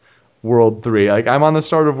past World 3. Like, I'm on the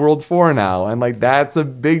start of World 4 now, and like that's a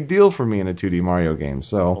big deal for me in a 2D Mario game.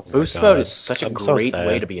 So boost mode is such a great sad.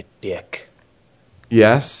 way to be a dick.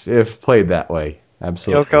 yes, if played that way,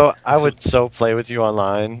 absolutely. Yoko, I would so play with you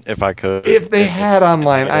online if I could. If they had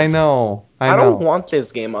online, I know. I don't want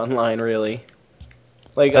this game online, really.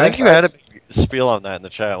 Like, I think you had a spiel on that in the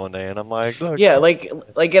chat one day, and I'm like, look. Yeah, like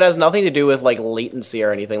it has nothing to do with like latency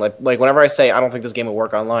or anything. Like whenever I say I don't think this game would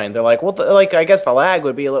work online, they're like, well, I guess the lag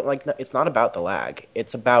would be a little, like, no, it's not about the lag.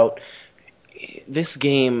 It's about this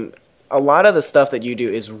game. A lot of the stuff that you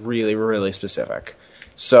do is really, really specific.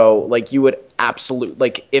 So like you would absolutely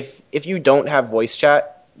like if you don't have voice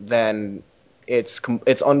chat, then it's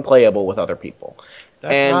unplayable with other people.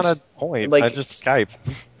 That's not a point. Like, I just Skype.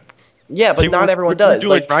 Yeah, but not everyone does. We're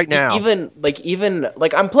doing it right now. Even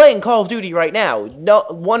I'm playing Call of Duty right now. No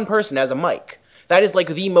one person has a mic. That is like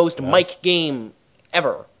the most mic game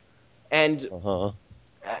ever. And and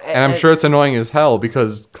I'm sure it's annoying as hell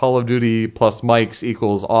because Call of Duty plus mics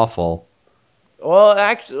equals awful. Well,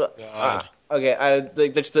 actually, okay.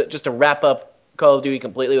 Just to wrap up Call of Duty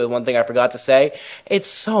completely with one thing I forgot to say. It's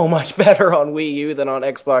so much better on Wii U than on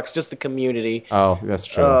Xbox. Just the community. Oh, that's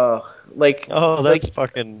true. That's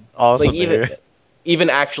fucking awesome. Like even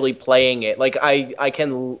actually playing it, like I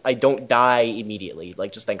don't die immediately.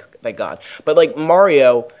 Like, just thank God. But like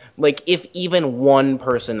Mario, like if even one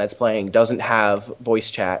person that's playing doesn't have voice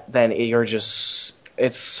chat, then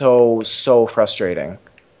it's so frustrating.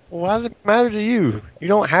 Well, why does it matter to you? You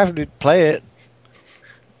don't have to play it.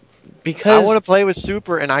 Because I want to play with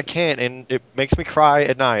Super and I can't, and it makes me cry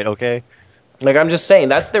at night. Okay. Like, I'm just saying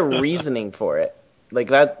that's their reasoning for it.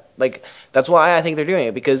 That's why I think they're doing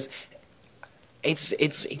it, because it's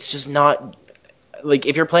just not like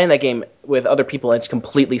if you're playing that game with other people and it's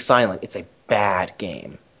completely silent, it's a bad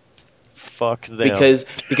game. Fuck them. Because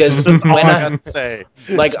that's all I gotta say.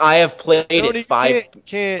 Like, I have played it five.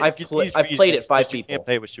 I've played it 5 people. Can't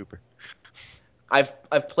play with Super.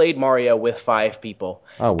 I've played Mario with 5 people.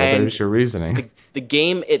 Oh, well, there's your reasoning. The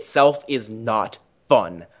game itself is not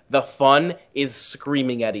fun. The fun is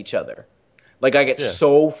screaming at each other. Like, I get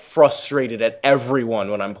so frustrated at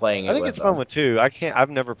everyone when I'm playing it. I think it's fun with 2. I've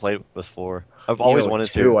never played it with 4. I've always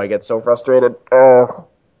wanted 2. to. I get so frustrated. Oh.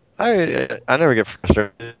 I never get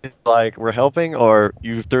frustrated. Like, we're helping, or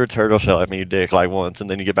you threw a turtle shell at me, you dick, like once, and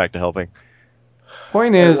then you get back to helping.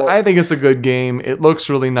 Point is, I think it's a good game. It looks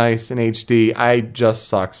really nice in HD. I just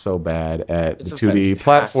suck so bad at the 2D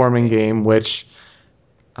platforming game, which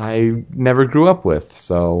I never grew up with,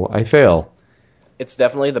 so I fail. It's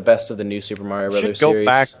definitely the best of the new Super Mario Brothers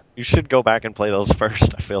series. You should go back and play those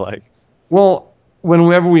first, I feel like. Well,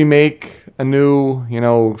 whenever we make a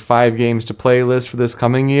new, 5 games to play list for this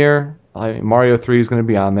coming year, Mario 3 is going to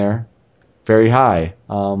be on there. Very high.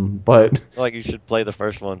 But I feel like you should play the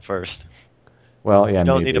first one first. Well, yeah, you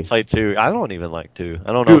don't maybe. need to play 2. I don't even like 2.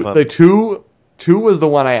 I don't know. Dude, the 2 2 was the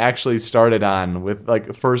one I actually started on with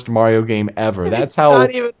like first Mario game ever. That's It's how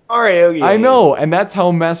not even Mario game. I know, and that's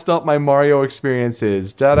how messed up my Mario experience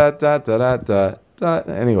is. Da da da da da da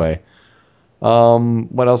da. Anyway,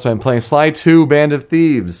 what else have I been playing? Sly 2, Band of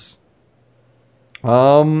Thieves.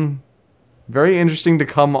 Very interesting to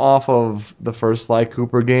come off of the first Sly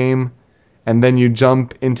Cooper game, and then you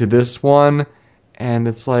jump into this one, and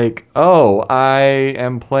it's like, oh, I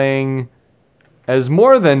am playing as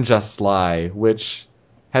more than just Sly, which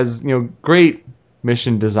has, great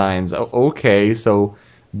mission designs. Okay, so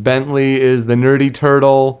Bentley is the nerdy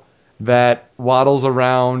turtle that waddles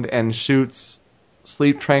around and shoots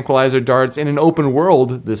sleep tranquilizer darts in an open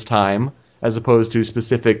world this time, as opposed to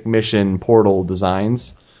specific mission portal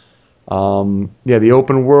designs. The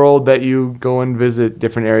open world that you go and visit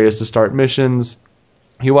different areas to start missions.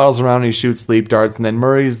 He waddles around and he shoots sleep darts, and then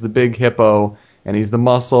Murray's the big hippo, and he's the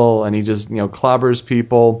muscle, and he just, clobbers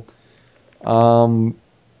people.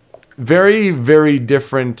 Very, very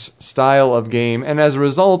different style of game, and as a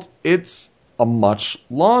result, it's a much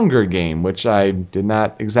longer game, which I did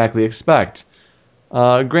not exactly expect.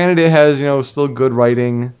 Granted, it has, still good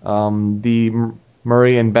writing. The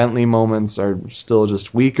Murray and Bentley moments are still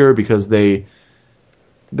just weaker because the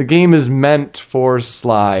game is meant for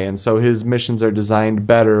Sly, and so his missions are designed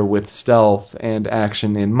better with stealth and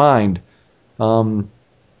action in mind.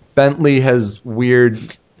 Bentley has weird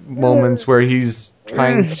moments where he's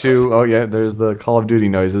trying to... Oh, yeah, there's the Call of Duty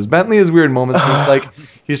noises. Bentley has weird moments where it's like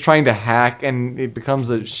he's trying to hack, and it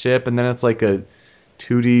becomes a ship, and then it's like a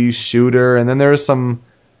 2D shooter, and then there's some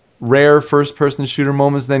rare first-person shooter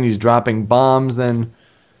moments, then he's dropping bombs, then...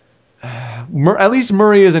 At least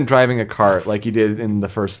Murray isn't driving a cart like he did in the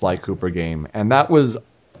first Sly Cooper game, and that was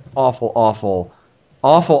awful, awful,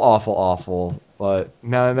 awful, awful, awful. But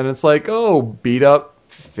now and then it's like, oh, beat up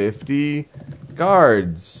 50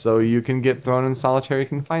 guards so you can get thrown in solitary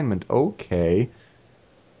confinement. Okay.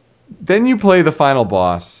 Then you play the final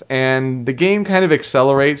boss, and the game kind of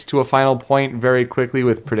accelerates to a final point very quickly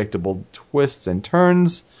with predictable twists and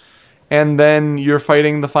turns. And then you're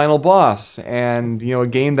fighting the final boss, and a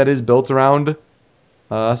game that is built around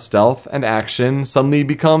stealth and action suddenly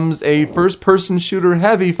becomes a first-person shooter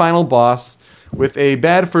heavy final boss with a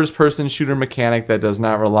bad first-person shooter mechanic that does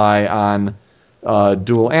not rely on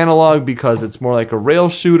dual analog because it's more like a rail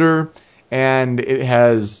shooter, and it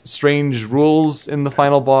has strange rules in the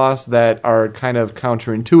final boss that are kind of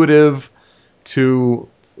counterintuitive to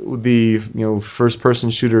the first person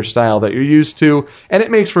shooter style that you're used to, and it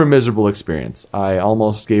makes for a miserable experience. I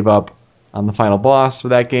almost gave up on the final boss for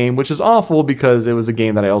that game, which is awful because it was a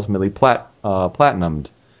game that I ultimately platinum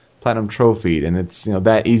trophied, and it's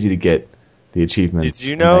that easy to get the achievements. Did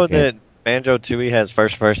you know that Banjo-Tooie has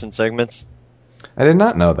first person segments? I did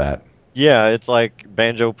not know that. Yeah, it's like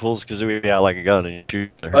Banjo pulls Kazooie out like a gun and you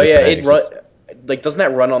shoot her. Oh yeah, doesn't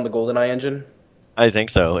that run on the GoldenEye engine? I think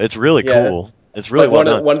so. It's really cool. It's really well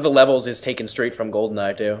done. One of the levels is taken straight from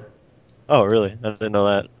GoldenEye too. Oh, really? I didn't know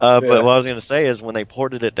that. But what I was going to say is when they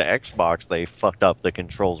ported it to Xbox, they fucked up the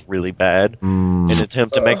controls really bad in an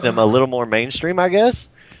attempt to make them a little more mainstream, I guess.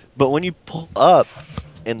 But when you pull up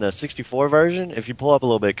in the 64 version, if you pull up a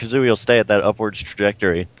little bit, Kazooie will stay at that upwards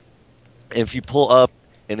trajectory. And if you pull up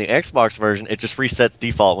in the Xbox version, it just resets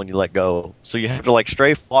default when you let go. So you have to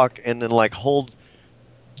strafe walk and then hold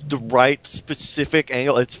the right specific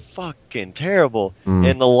angle. It's fucking terrible.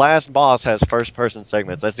 And the last boss has first person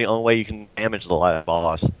segments. That's the only way you can damage the last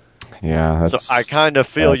boss. Yeah, so I kind of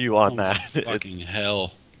feel you on that. Fucking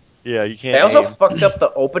hell. Yeah, you can't. They also fucked up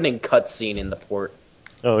the opening cutscene in the port.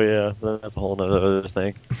 Oh yeah, that's a whole other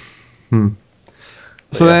thing.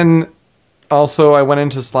 So then, also I went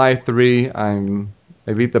into Sly 3.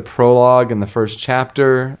 I beat the prologue in the first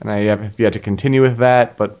chapter, and I have yet to continue with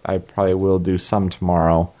that, but I probably will do some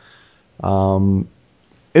tomorrow.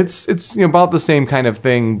 It's about the same kind of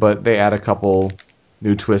thing, but they add a couple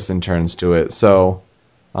new twists and turns to it. So,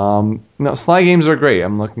 Sly games are great.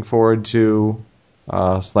 I'm looking forward to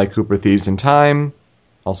Sly Cooper Thieves in Time,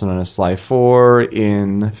 also known as Sly 4,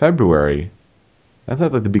 in February. That's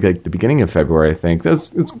at the beginning of February, I think. It's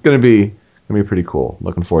gonna be pretty cool.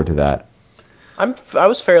 Looking forward to that. I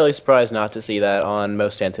was fairly surprised not to see that on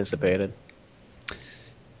Most Anticipated.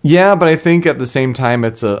 Yeah, but I think at the same time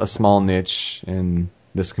it's a small niche in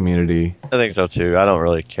this community. I think so too. I don't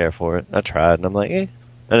really care for it. I tried and I'm like, I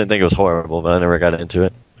didn't think it was horrible, but I never got into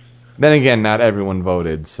it. Then again, not everyone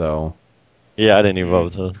voted, so... Yeah, I didn't even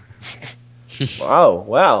vote, so... Oh,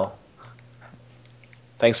 wow.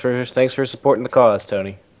 Thanks for supporting the cause,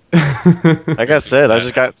 Tony. Like I said, I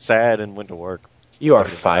just got sad and went to work. You are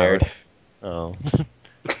fired. Oh.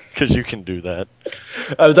 because you can do that.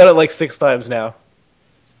 I've done it like 6 times now.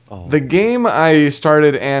 Oh. The game I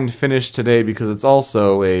started and finished today, because it's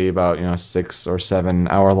also a about 6 or 7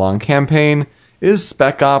 hour long campaign, is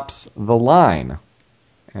Spec Ops: The Line.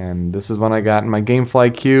 And this is one I got in my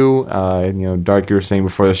GameFly queue. Dark, you were saying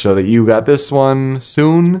before the show that you got this one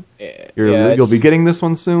soon. You'll be getting this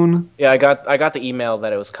one soon. Yeah, I got the email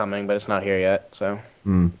that it was coming, but it's not here yet. So.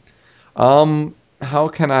 How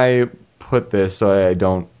can I put this so I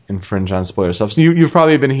don't infringe on spoiler stuff? So you've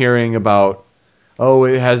probably been hearing about,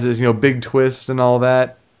 it has this big twist and all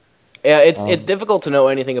that. Yeah, it's difficult to know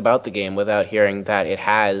anything about the game without hearing that it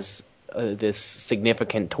has this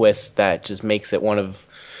significant twist that just makes it one of,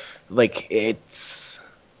 it's.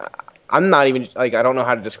 I'm not even I don't know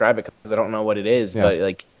how to describe it because I don't know what it is,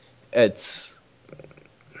 but it's,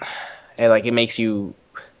 it makes you.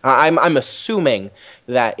 I'm assuming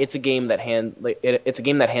that it's a game that it's a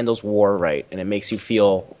game that handles war right, and it makes you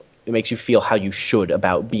feel how you should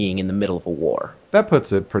about being in the middle of a war. That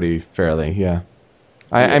puts it pretty fairly, yeah.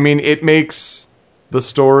 I mean, it makes the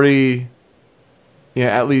story,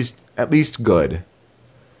 at least good,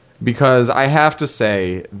 because I have to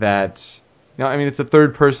say that it's a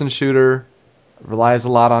third-person shooter, relies a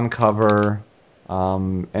lot on cover,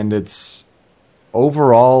 and it's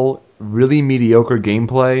overall really mediocre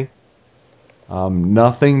gameplay.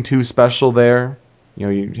 Nothing too special there.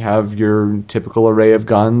 You have your typical array of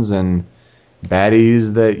guns and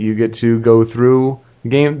baddies that you get to go through.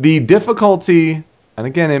 The difficulty, and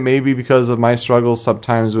again, it may be because of my struggles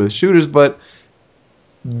sometimes with shooters, but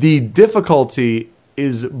the difficulty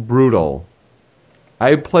is brutal.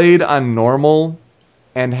 I played on normal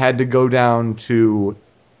and had to go down to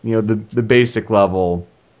the basic level,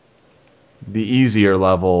 the easier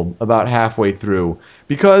level, about halfway through,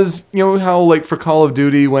 because how for Call of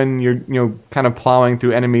Duty, when you're kind of plowing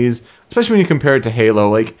through enemies, especially when you compare it to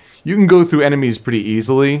Halo, you can go through enemies pretty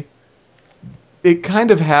easily. It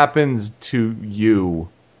kind of happens to you.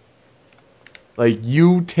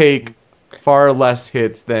 You take far less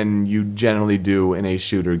hits than you generally do in a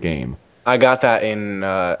shooter game. I got that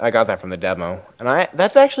from the demo, and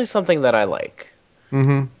that's actually something that I like.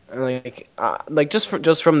 Mm-hmm.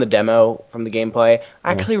 Just from the demo, from the gameplay,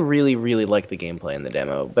 I actually really, really like the gameplay in the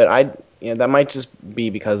demo. But that might just be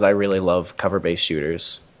because I really love cover-based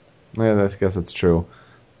shooters. Yeah, I guess that's true.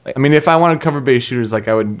 I mean, if I wanted cover-based shooters, I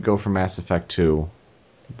would go for Mass Effect 2.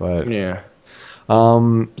 But yeah.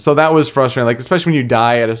 So that was frustrating, especially when you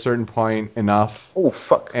die at a certain point enough. Oh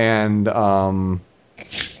fuck. And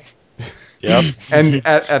Yep. And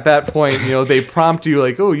at that point, they prompt you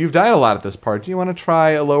you've died a lot at this part. Do you want to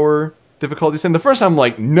try a lower difficulty sim? The first time I'm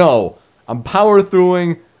like, no, I'm power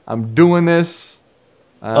throughing. I'm doing this.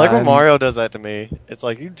 I like when Mario does that to me. It's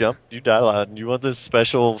like, you die a lot, and you want this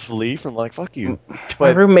special leaf? I'm like, fuck you. My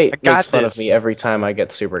roommate makes fun of me every time I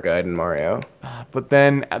get super good in Mario. But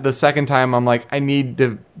then the second time, I'm like, I need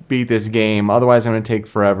to beat this game, otherwise I'm going to take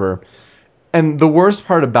forever. And the worst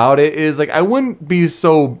part about it is, I wouldn't be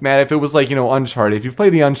so mad if it was Uncharted. If you've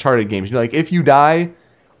played the Uncharted games, if you die, it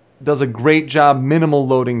does a great job, minimal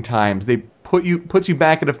loading times. They put you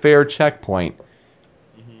back at a fair checkpoint.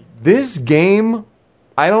 Mm-hmm. This game,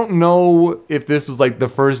 I don't know if this was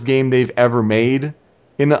the first game they've ever made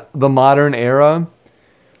in the modern era,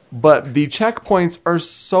 but the checkpoints are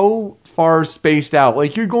so far spaced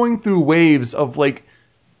out. You're going through waves of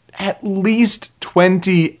at least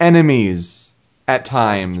 20 enemies at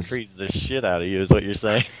times. This frees the shit out of you, is what you're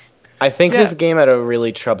saying. I think this game had a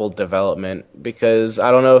really troubled development because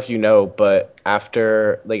I don't know if you know, but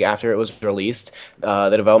after it was released, the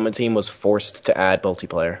development team was forced to add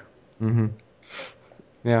multiplayer. Mm-hmm.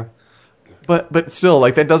 Yeah, but still,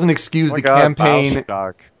 that doesn't excuse the campaign.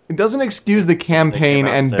 It doesn't excuse the campaign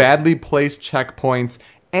and badly placed checkpoints.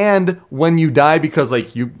 And when you die, because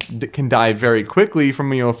you can die very quickly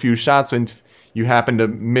from a few shots, and you happen to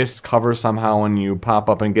miss cover somehow and you pop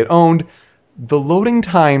up and get owned, the loading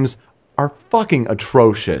times are fucking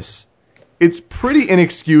atrocious. It's pretty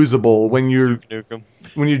inexcusable when you're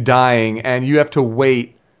dying and you have to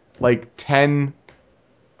wait 10,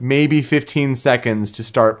 maybe 15 seconds to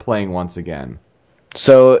start playing once again.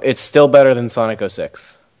 So it's still better than Sonic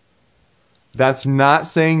 06. That's not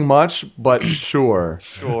saying much, but sure.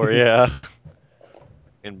 Sure, yeah.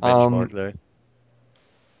 In benchmark there.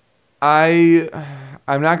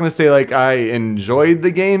 I'm not going to say I enjoyed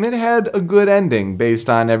the game. It had a good ending based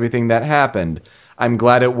on everything that happened. I'm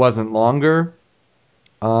glad it wasn't longer.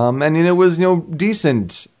 And it was,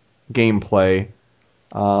 decent gameplay.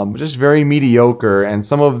 Just very mediocre, and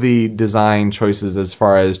some of the design choices as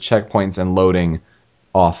far as checkpoints and loading,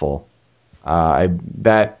 awful.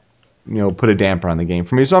 That put a damper on the game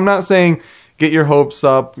for me. So I'm not saying get your hopes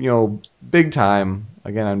up, big time.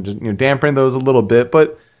 Again, I'm just dampening those a little bit,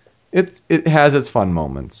 but it has its fun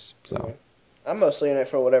moments. So I'm mostly in it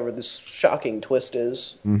for whatever this shocking twist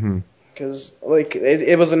is. Mm-hmm. Because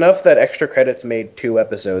it was enough that Extra Credits made 2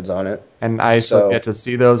 episodes on it. And I still get to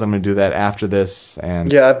see those. I'm going to do that after this.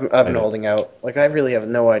 And yeah, I've been holding out. I really have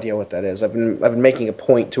no idea what that is. I've been making a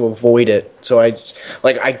point to avoid it. So I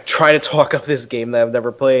try to talk up this game that I've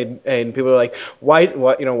never played, and people are like, why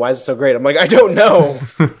is it so great? I'm like, I don't know.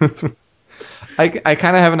 I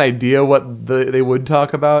kind of have an idea what they would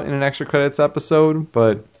talk about in an Extra Credits episode,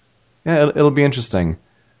 but yeah, it'll be interesting.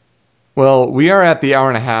 Well, we are at the hour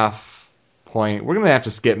and a half point. We're going to have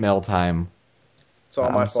to skip mail time. It's all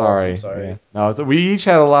my fault. Sorry. I'm sorry. Yeah. No, we each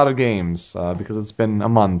had a lot of games because it's been a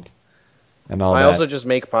month and all that. I also just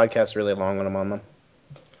make podcasts really long when I'm on them.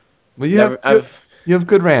 Well, you have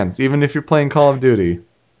good rants, even if you're playing Call of Duty.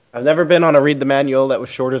 I've never been on a read the manual that was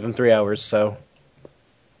shorter than 3 hours, so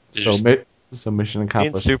mission accomplished. Me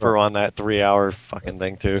and Super on that 3-hour fucking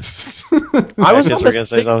thing too. I was on the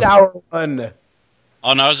 6-hour one.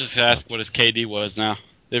 Oh no, I was just gonna ask what his KD was now.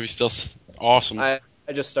 If he's still awesome. I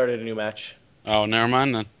just started a new match. Oh, never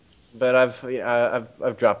mind then. But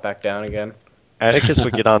I've dropped back down again. Atticus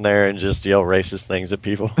would get on there and just yell racist things at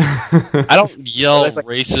people. I don't yell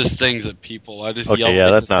racist things at people. I just yell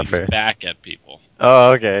racist that's not things fair. back at people.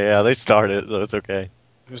 Oh, okay, yeah, they started, so it's okay.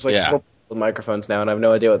 There's 4 people with microphones now, and I have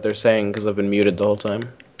no idea what they're saying because I've been muted the whole time.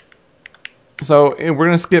 So we're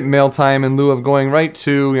going to skip mail time in lieu of going right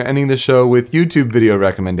to ending the show with YouTube video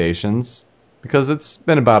recommendations. Because it's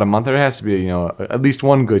been about a month. There has to be, at least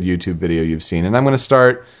one good YouTube video you've seen. And I'm going to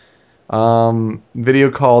start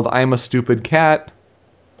video called I'm a Stupid Cat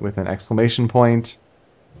with an exclamation point.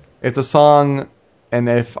 It's a song, and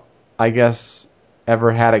if I guess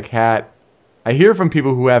ever had a cat, I hear from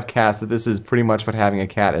people who have cats that this is pretty much what having a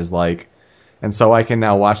cat is like. And so I can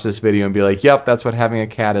now watch this video and be like, yep, that's what having a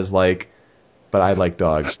cat is like, but I like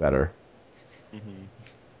dogs better. Mm-hmm.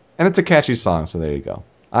 And it's a catchy song, so there you go.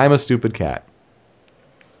 I'm a Stupid Cat.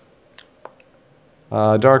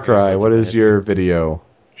 Darkrai, what is your video?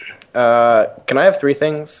 Can I have 3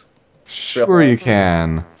 things? Sure you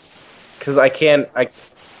can. Because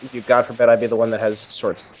God forbid I be the one that has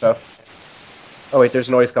short stuff. Oh wait, there's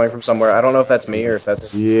noise coming from somewhere. I don't know if that's me or if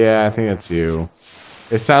that's... Yeah, I think it's you.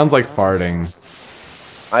 It sounds like farting.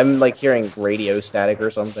 I'm hearing radio static or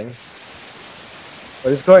something.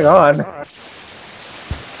 What is going on?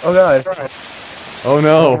 Oh god. Oh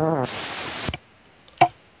no.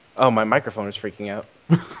 Oh, my microphone is freaking out.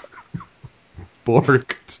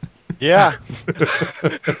 Borked. Yeah.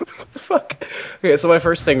 Fuck. Okay, so my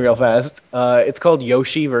first thing real fast. It's called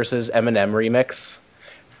Yoshi versus Eminem Remix.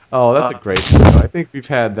 Oh, that's a great video. I think we've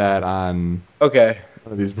had that on one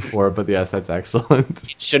of these before, but yes, that's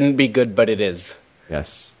excellent. It shouldn't be good, but it is.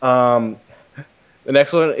 Yes. The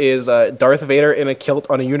next one is Darth Vader in a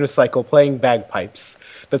kilt on a unicycle playing bagpipes.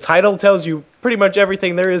 The title tells you pretty much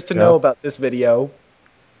everything there is to know about this video.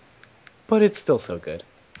 But it's still so good.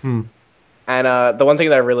 And the one thing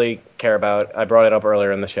that I really care about, I brought it up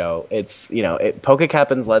earlier in the show, it's,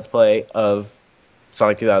 PokeCaptain's Let's Play of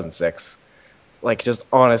Sonic 2006. Just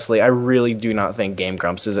honestly, I really do not think Game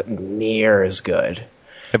Grumps is near as good.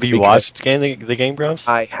 Have you watched the Game Grumps?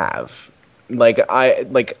 I have.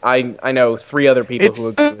 I know 3 other people who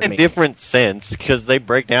agree with me. It's a different sense, because they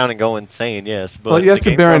break down and go insane, yes. But well, you have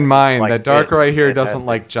to bear in mind that Darkrai here doesn't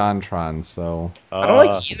like JonTron, so... I don't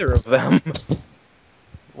like either of them.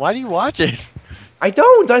 Why do you watch it? I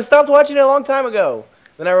don't! I stopped watching it a long time ago.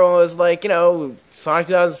 Then everyone was like, Sonic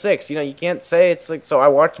 2006, you can't say it's so I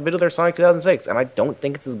watched a bit of their Sonic 2006, and I don't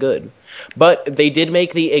think it's as good. But they did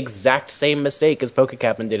make the exact same mistake as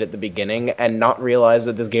PokeCaptain did at the beginning, and not realize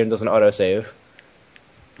that this game doesn't autosave.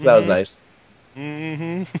 So that was nice.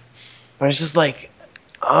 Mm-hmm. But it's just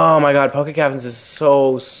oh my god, PokeCaptains is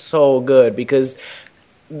so, so good, because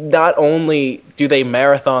not only do they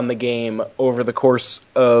marathon the game over the course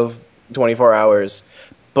of 24 hours,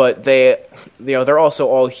 but they're also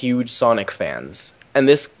all huge Sonic fans. And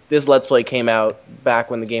this Let's Play came out back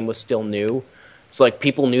when the game was still new. So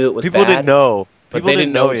people knew it was bad. People didn't know. But they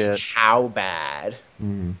didn't know just how bad.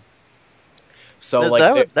 Mm.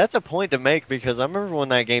 So that's a point to make, because I remember when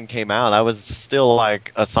that game came out, I was still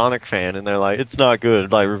a Sonic fan, and they're like, it's not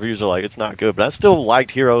good. Reviews are like, it's not good. But I still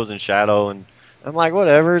liked Heroes and Shadow, and I'm like,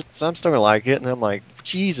 whatever, I'm still gonna like it. And I'm like,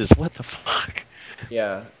 Jesus, what the fuck?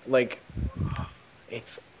 Yeah,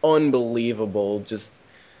 it's unbelievable. Just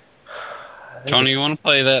Tony, you want to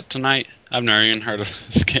play that tonight? I've never even heard of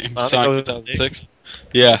this game. Sonic 2006.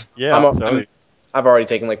 Yeah. Yeah. I've already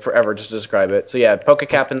taken like forever just to describe it. So yeah, Poke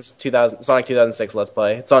Captain's 2000 Sonic 2006 Let's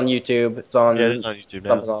Play. It's on YouTube. It's on. Yeah, it is on YouTube now.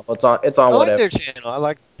 Something awful. It's on I like whatever. their channel. I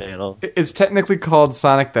like the channel. It's technically called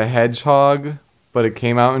Sonic the Hedgehog, but it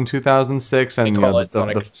came out in 2006, and They call it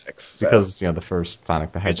Sonic 06. So. Because the first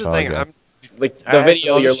Sonic the Here's Hedgehog. the thing. yeah. Like I the have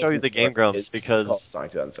video to you're show you looking the Game for Grumps is because- called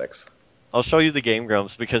Sonic 2006. I'll show you the Game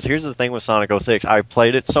Grumps because here's the thing with Sonic 06. I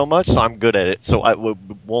played it so much, so I'm good at it, so I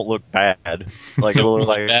won't look bad. Like it'll look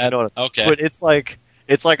like bad? you know, Okay. But it's like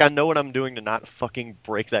I know what I'm doing to not fucking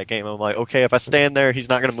break that game. I'm like, okay, if I stand there, he's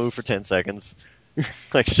not gonna move for 10 seconds,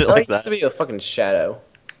 like shit That's how like I used to that. be with fucking Shadow.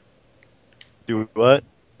 Do what?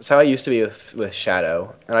 That's how I used to be with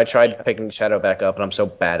Shadow, and I tried picking Shadow back up, and I'm so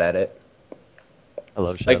bad at it. I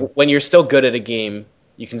love Shadow. Like when you're still good at a game,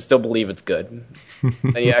 you can still believe it's good.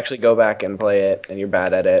 And you actually go back and play it, and you're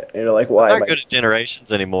bad at it, and you're like, why? I'm am not I- good at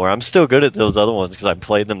Generations anymore. I'm still good at those other ones because I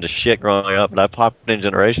played them to shit growing up. But I popped in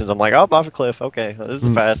Generations. I'm like, oh, off a cliff. Okay, this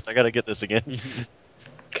is fast. I gotta get this again.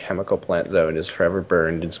 Chemical Plant Zone is forever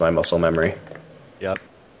burned into my muscle memory. Yep.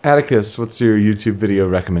 Atticus, what's your YouTube video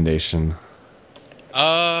recommendation?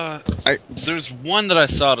 There's one that I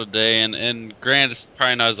saw today, and granted, it's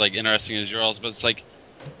probably not as like interesting as yours, but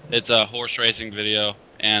it's a horse racing video,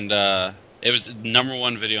 and it was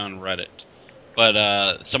 #1 video on Reddit.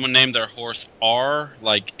 But someone named their horse R,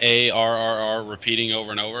 like ARRR, repeating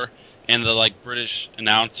over and over, and the like British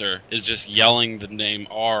announcer is just yelling the name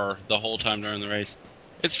R the whole time during the race.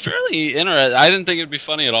 It's fairly interesting. I didn't think it'd be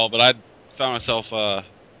funny at all, but I found myself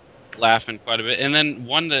laughing quite a bit. And then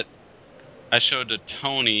one that I showed to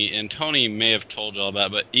Tony, and Tony may have told you all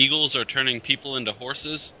about, but eagles are turning people into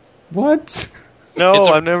horses. What? No, It's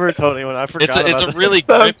a- I've never told anyone. I forgot It's about a really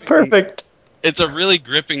Sounds gripping, perfect. it's a really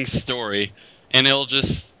gripping story, and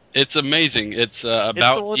it's amazing. It's about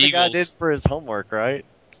It's the one the guy eagles. did for his homework, right?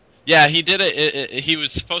 Yeah, he did it. He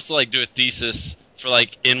was supposed to like do a thesis for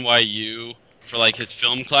like NYU for like his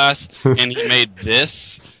film class, and he made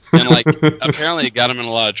this, and like apparently it got him in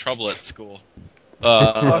a lot of trouble at school.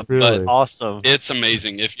 Really? But Awesome. it's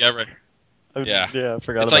amazing if you ever. Yeah. I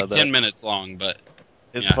forgot It's about like that. 10 minutes long, but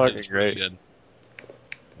It's yeah, fucking it's really great. good.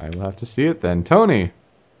 I will have to see it then. Tony.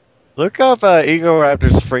 Look up Ego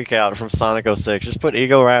Raptor's Freak Out from Sonic 06. Just put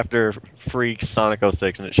Ego Raptor Freaks Sonic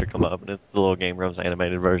 06 and it should come up. And it's the little Game Grumps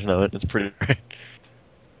animated version of it. It's pretty great.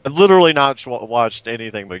 I've literally not watched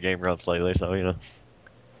anything but Game Grumps lately, so, you know.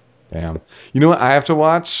 Damn. You know what I have to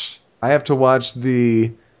watch? I have to watch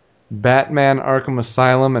the Batman Arkham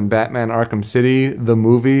Asylum and Batman Arkham City, the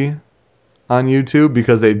movie, on YouTube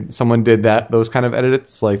because someone did those kind of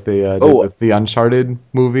edits like they did with the Uncharted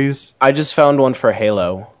movies. I just found one for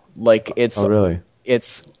Halo. Like Oh, really?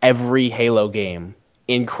 it's every Halo game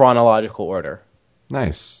in chronological order.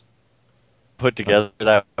 Nice. Put together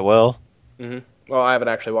that well. Well, I haven't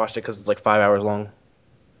actually watched it because it's like 5 hours long.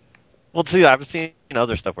 Well, see, I've seen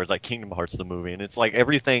other stuff where it's like Kingdom Hearts the movie, and it's like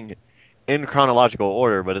everything in chronological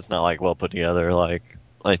order, but it's not like well put together like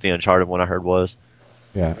the Uncharted one I heard was.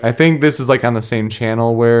 Yeah, I think this is like on the same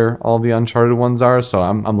channel where all the Uncharted ones are, so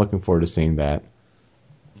I'm looking forward to seeing that.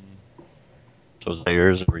 So is that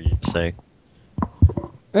yours, or you say?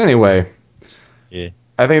 Anyway, Yeah.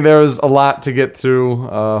 I think there was a lot to get through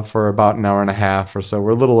for about an hour and a half or so.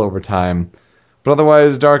 We're a little over time. But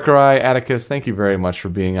otherwise, Darker Eye, Atticus, thank you very much for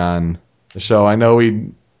being on the show. I know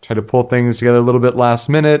we tried to pull things together a little bit last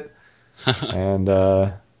minute, and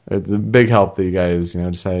it's a big help that you guys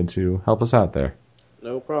decided to help us out there.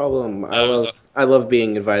 No problem. was I love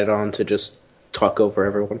being invited on to just talk over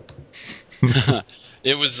everyone.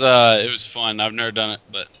 It was fun. I've never done it,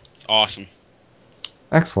 but it's awesome.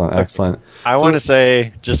 Excellent, excellent. I want to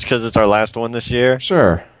say, just because it's our last one this year,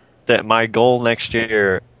 Sure. that my goal next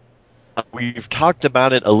year, we've talked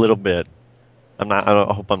about it a little bit.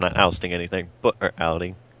 I hope I'm not ousting anything, or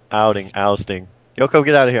ousting. Yoko,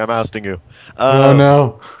 get out of here! I'm ousting you. Oh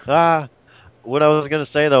no. What I was gonna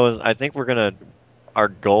say though is, I think our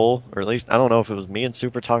goal, or at least I don't know if it was me and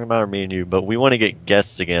Super talking about it or me and you, but we want to get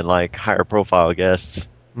guests again, like higher profile guests.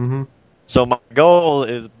 Mm-hmm. So my goal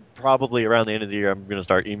is probably around the end of the year, I'm going to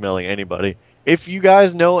start emailing anybody. If you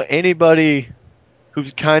guys know anybody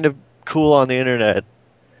who's kind of cool on the internet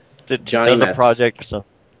that Johnny does a Metz. project or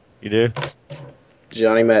something, you do?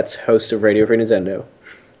 Johnny Metz, host of Radio Free Nintendo.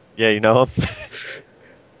 Yeah, you know him?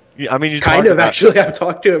 I mean, you Kind talked of, about- actually. I've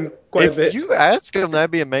talked to him quite a If bit. you ask him,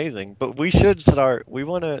 that'd be amazing. But we should start. We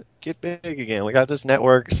want to get big again. We got this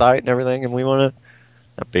network site and everything, and we want to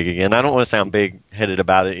not big again. I don't want to sound big-headed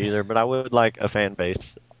about it either, but I would like a fan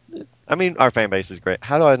base. I mean, our fan base is great.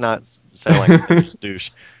 How do I not sound like a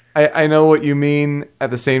douche? I know what you mean.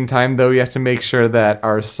 At the same time, though, you have to make sure that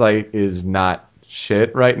our site is not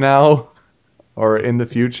shit right now. or in the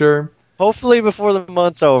future. Hopefully before the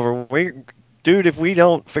month's over. Dude, if we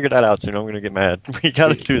don't figure that out soon, I'm gonna get mad. We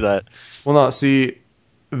gotta do that. Well, no, see,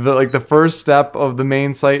 the first step of the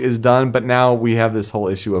main site is done, but now we have this whole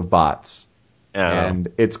issue of bots, Yeah. and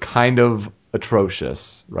it's kind of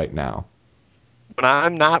atrocious right now. When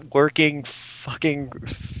I'm not working fucking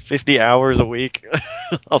 50 hours a week,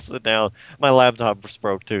 I'll sit down. My laptop was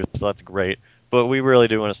broke too, so that's great. But we really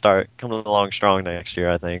do want to start coming along strong next year,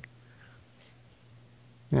 I think.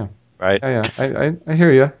 Yeah. Right? Yeah, I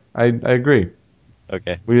hear you. I agree.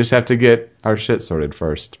 Okay. We just have to get our shit sorted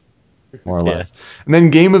first, more or Yeah. less. And then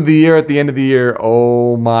Game of the Year at the end of the year.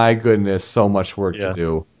 Oh my goodness, so much work to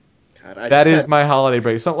do. God, That is my holiday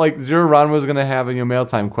break. Something like Zero Ron was going to have in your mail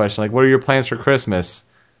time question, like, what are your plans for Christmas?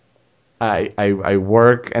 I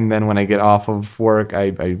work, and then when I get off of work,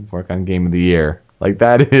 I work on Game of the Year. Like,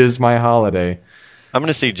 that is my holiday. I'm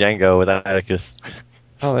gonna see Django with Atticus.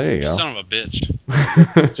 Oh, there you You go. son of a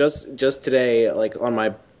bitch. Just today, like on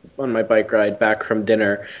my bike ride back from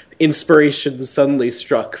dinner, inspiration suddenly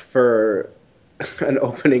struck for an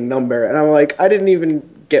opening number, and I'm like, I didn't even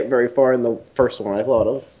get very far in the first one I thought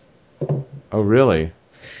of. Oh, really?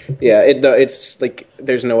 Yeah, it's like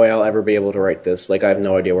there's no way I'll ever be able to write this. Like I have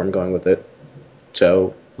no idea where I'm going with it.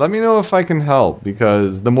 So Let me know if I can help,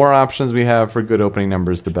 because the more options we have for good opening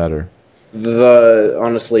numbers, the better.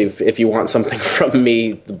 honestly, if you want something from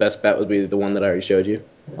me, the best bet would be the one that I already showed you.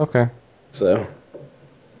 Okay. So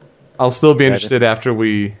I'll still be interested after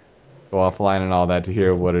we go offline and all that to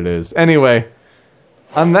hear what it is. Anyway,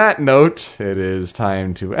 on that note, it is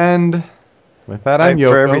time to end. With that, I'm Hype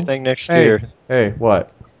Yoko. for everything next Hey, year. Hey,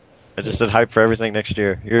 what? I just said hype for everything next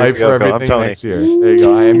year. You're Hype for Yoko, everything I'm Tony. next year. There you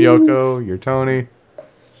go. I am Yoko. You're Tony.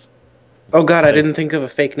 oh god, I didn't think of a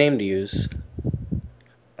fake name to use.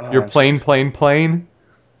 Oh, You're plain.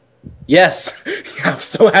 Yes, I'm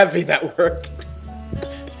so happy that worked.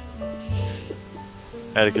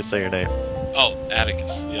 Atticus, say your name. Oh,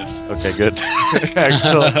 Atticus. Yes. Okay, good.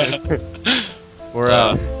 Excellent. We're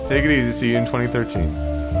out. Take it easy. See you in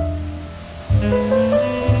 2013.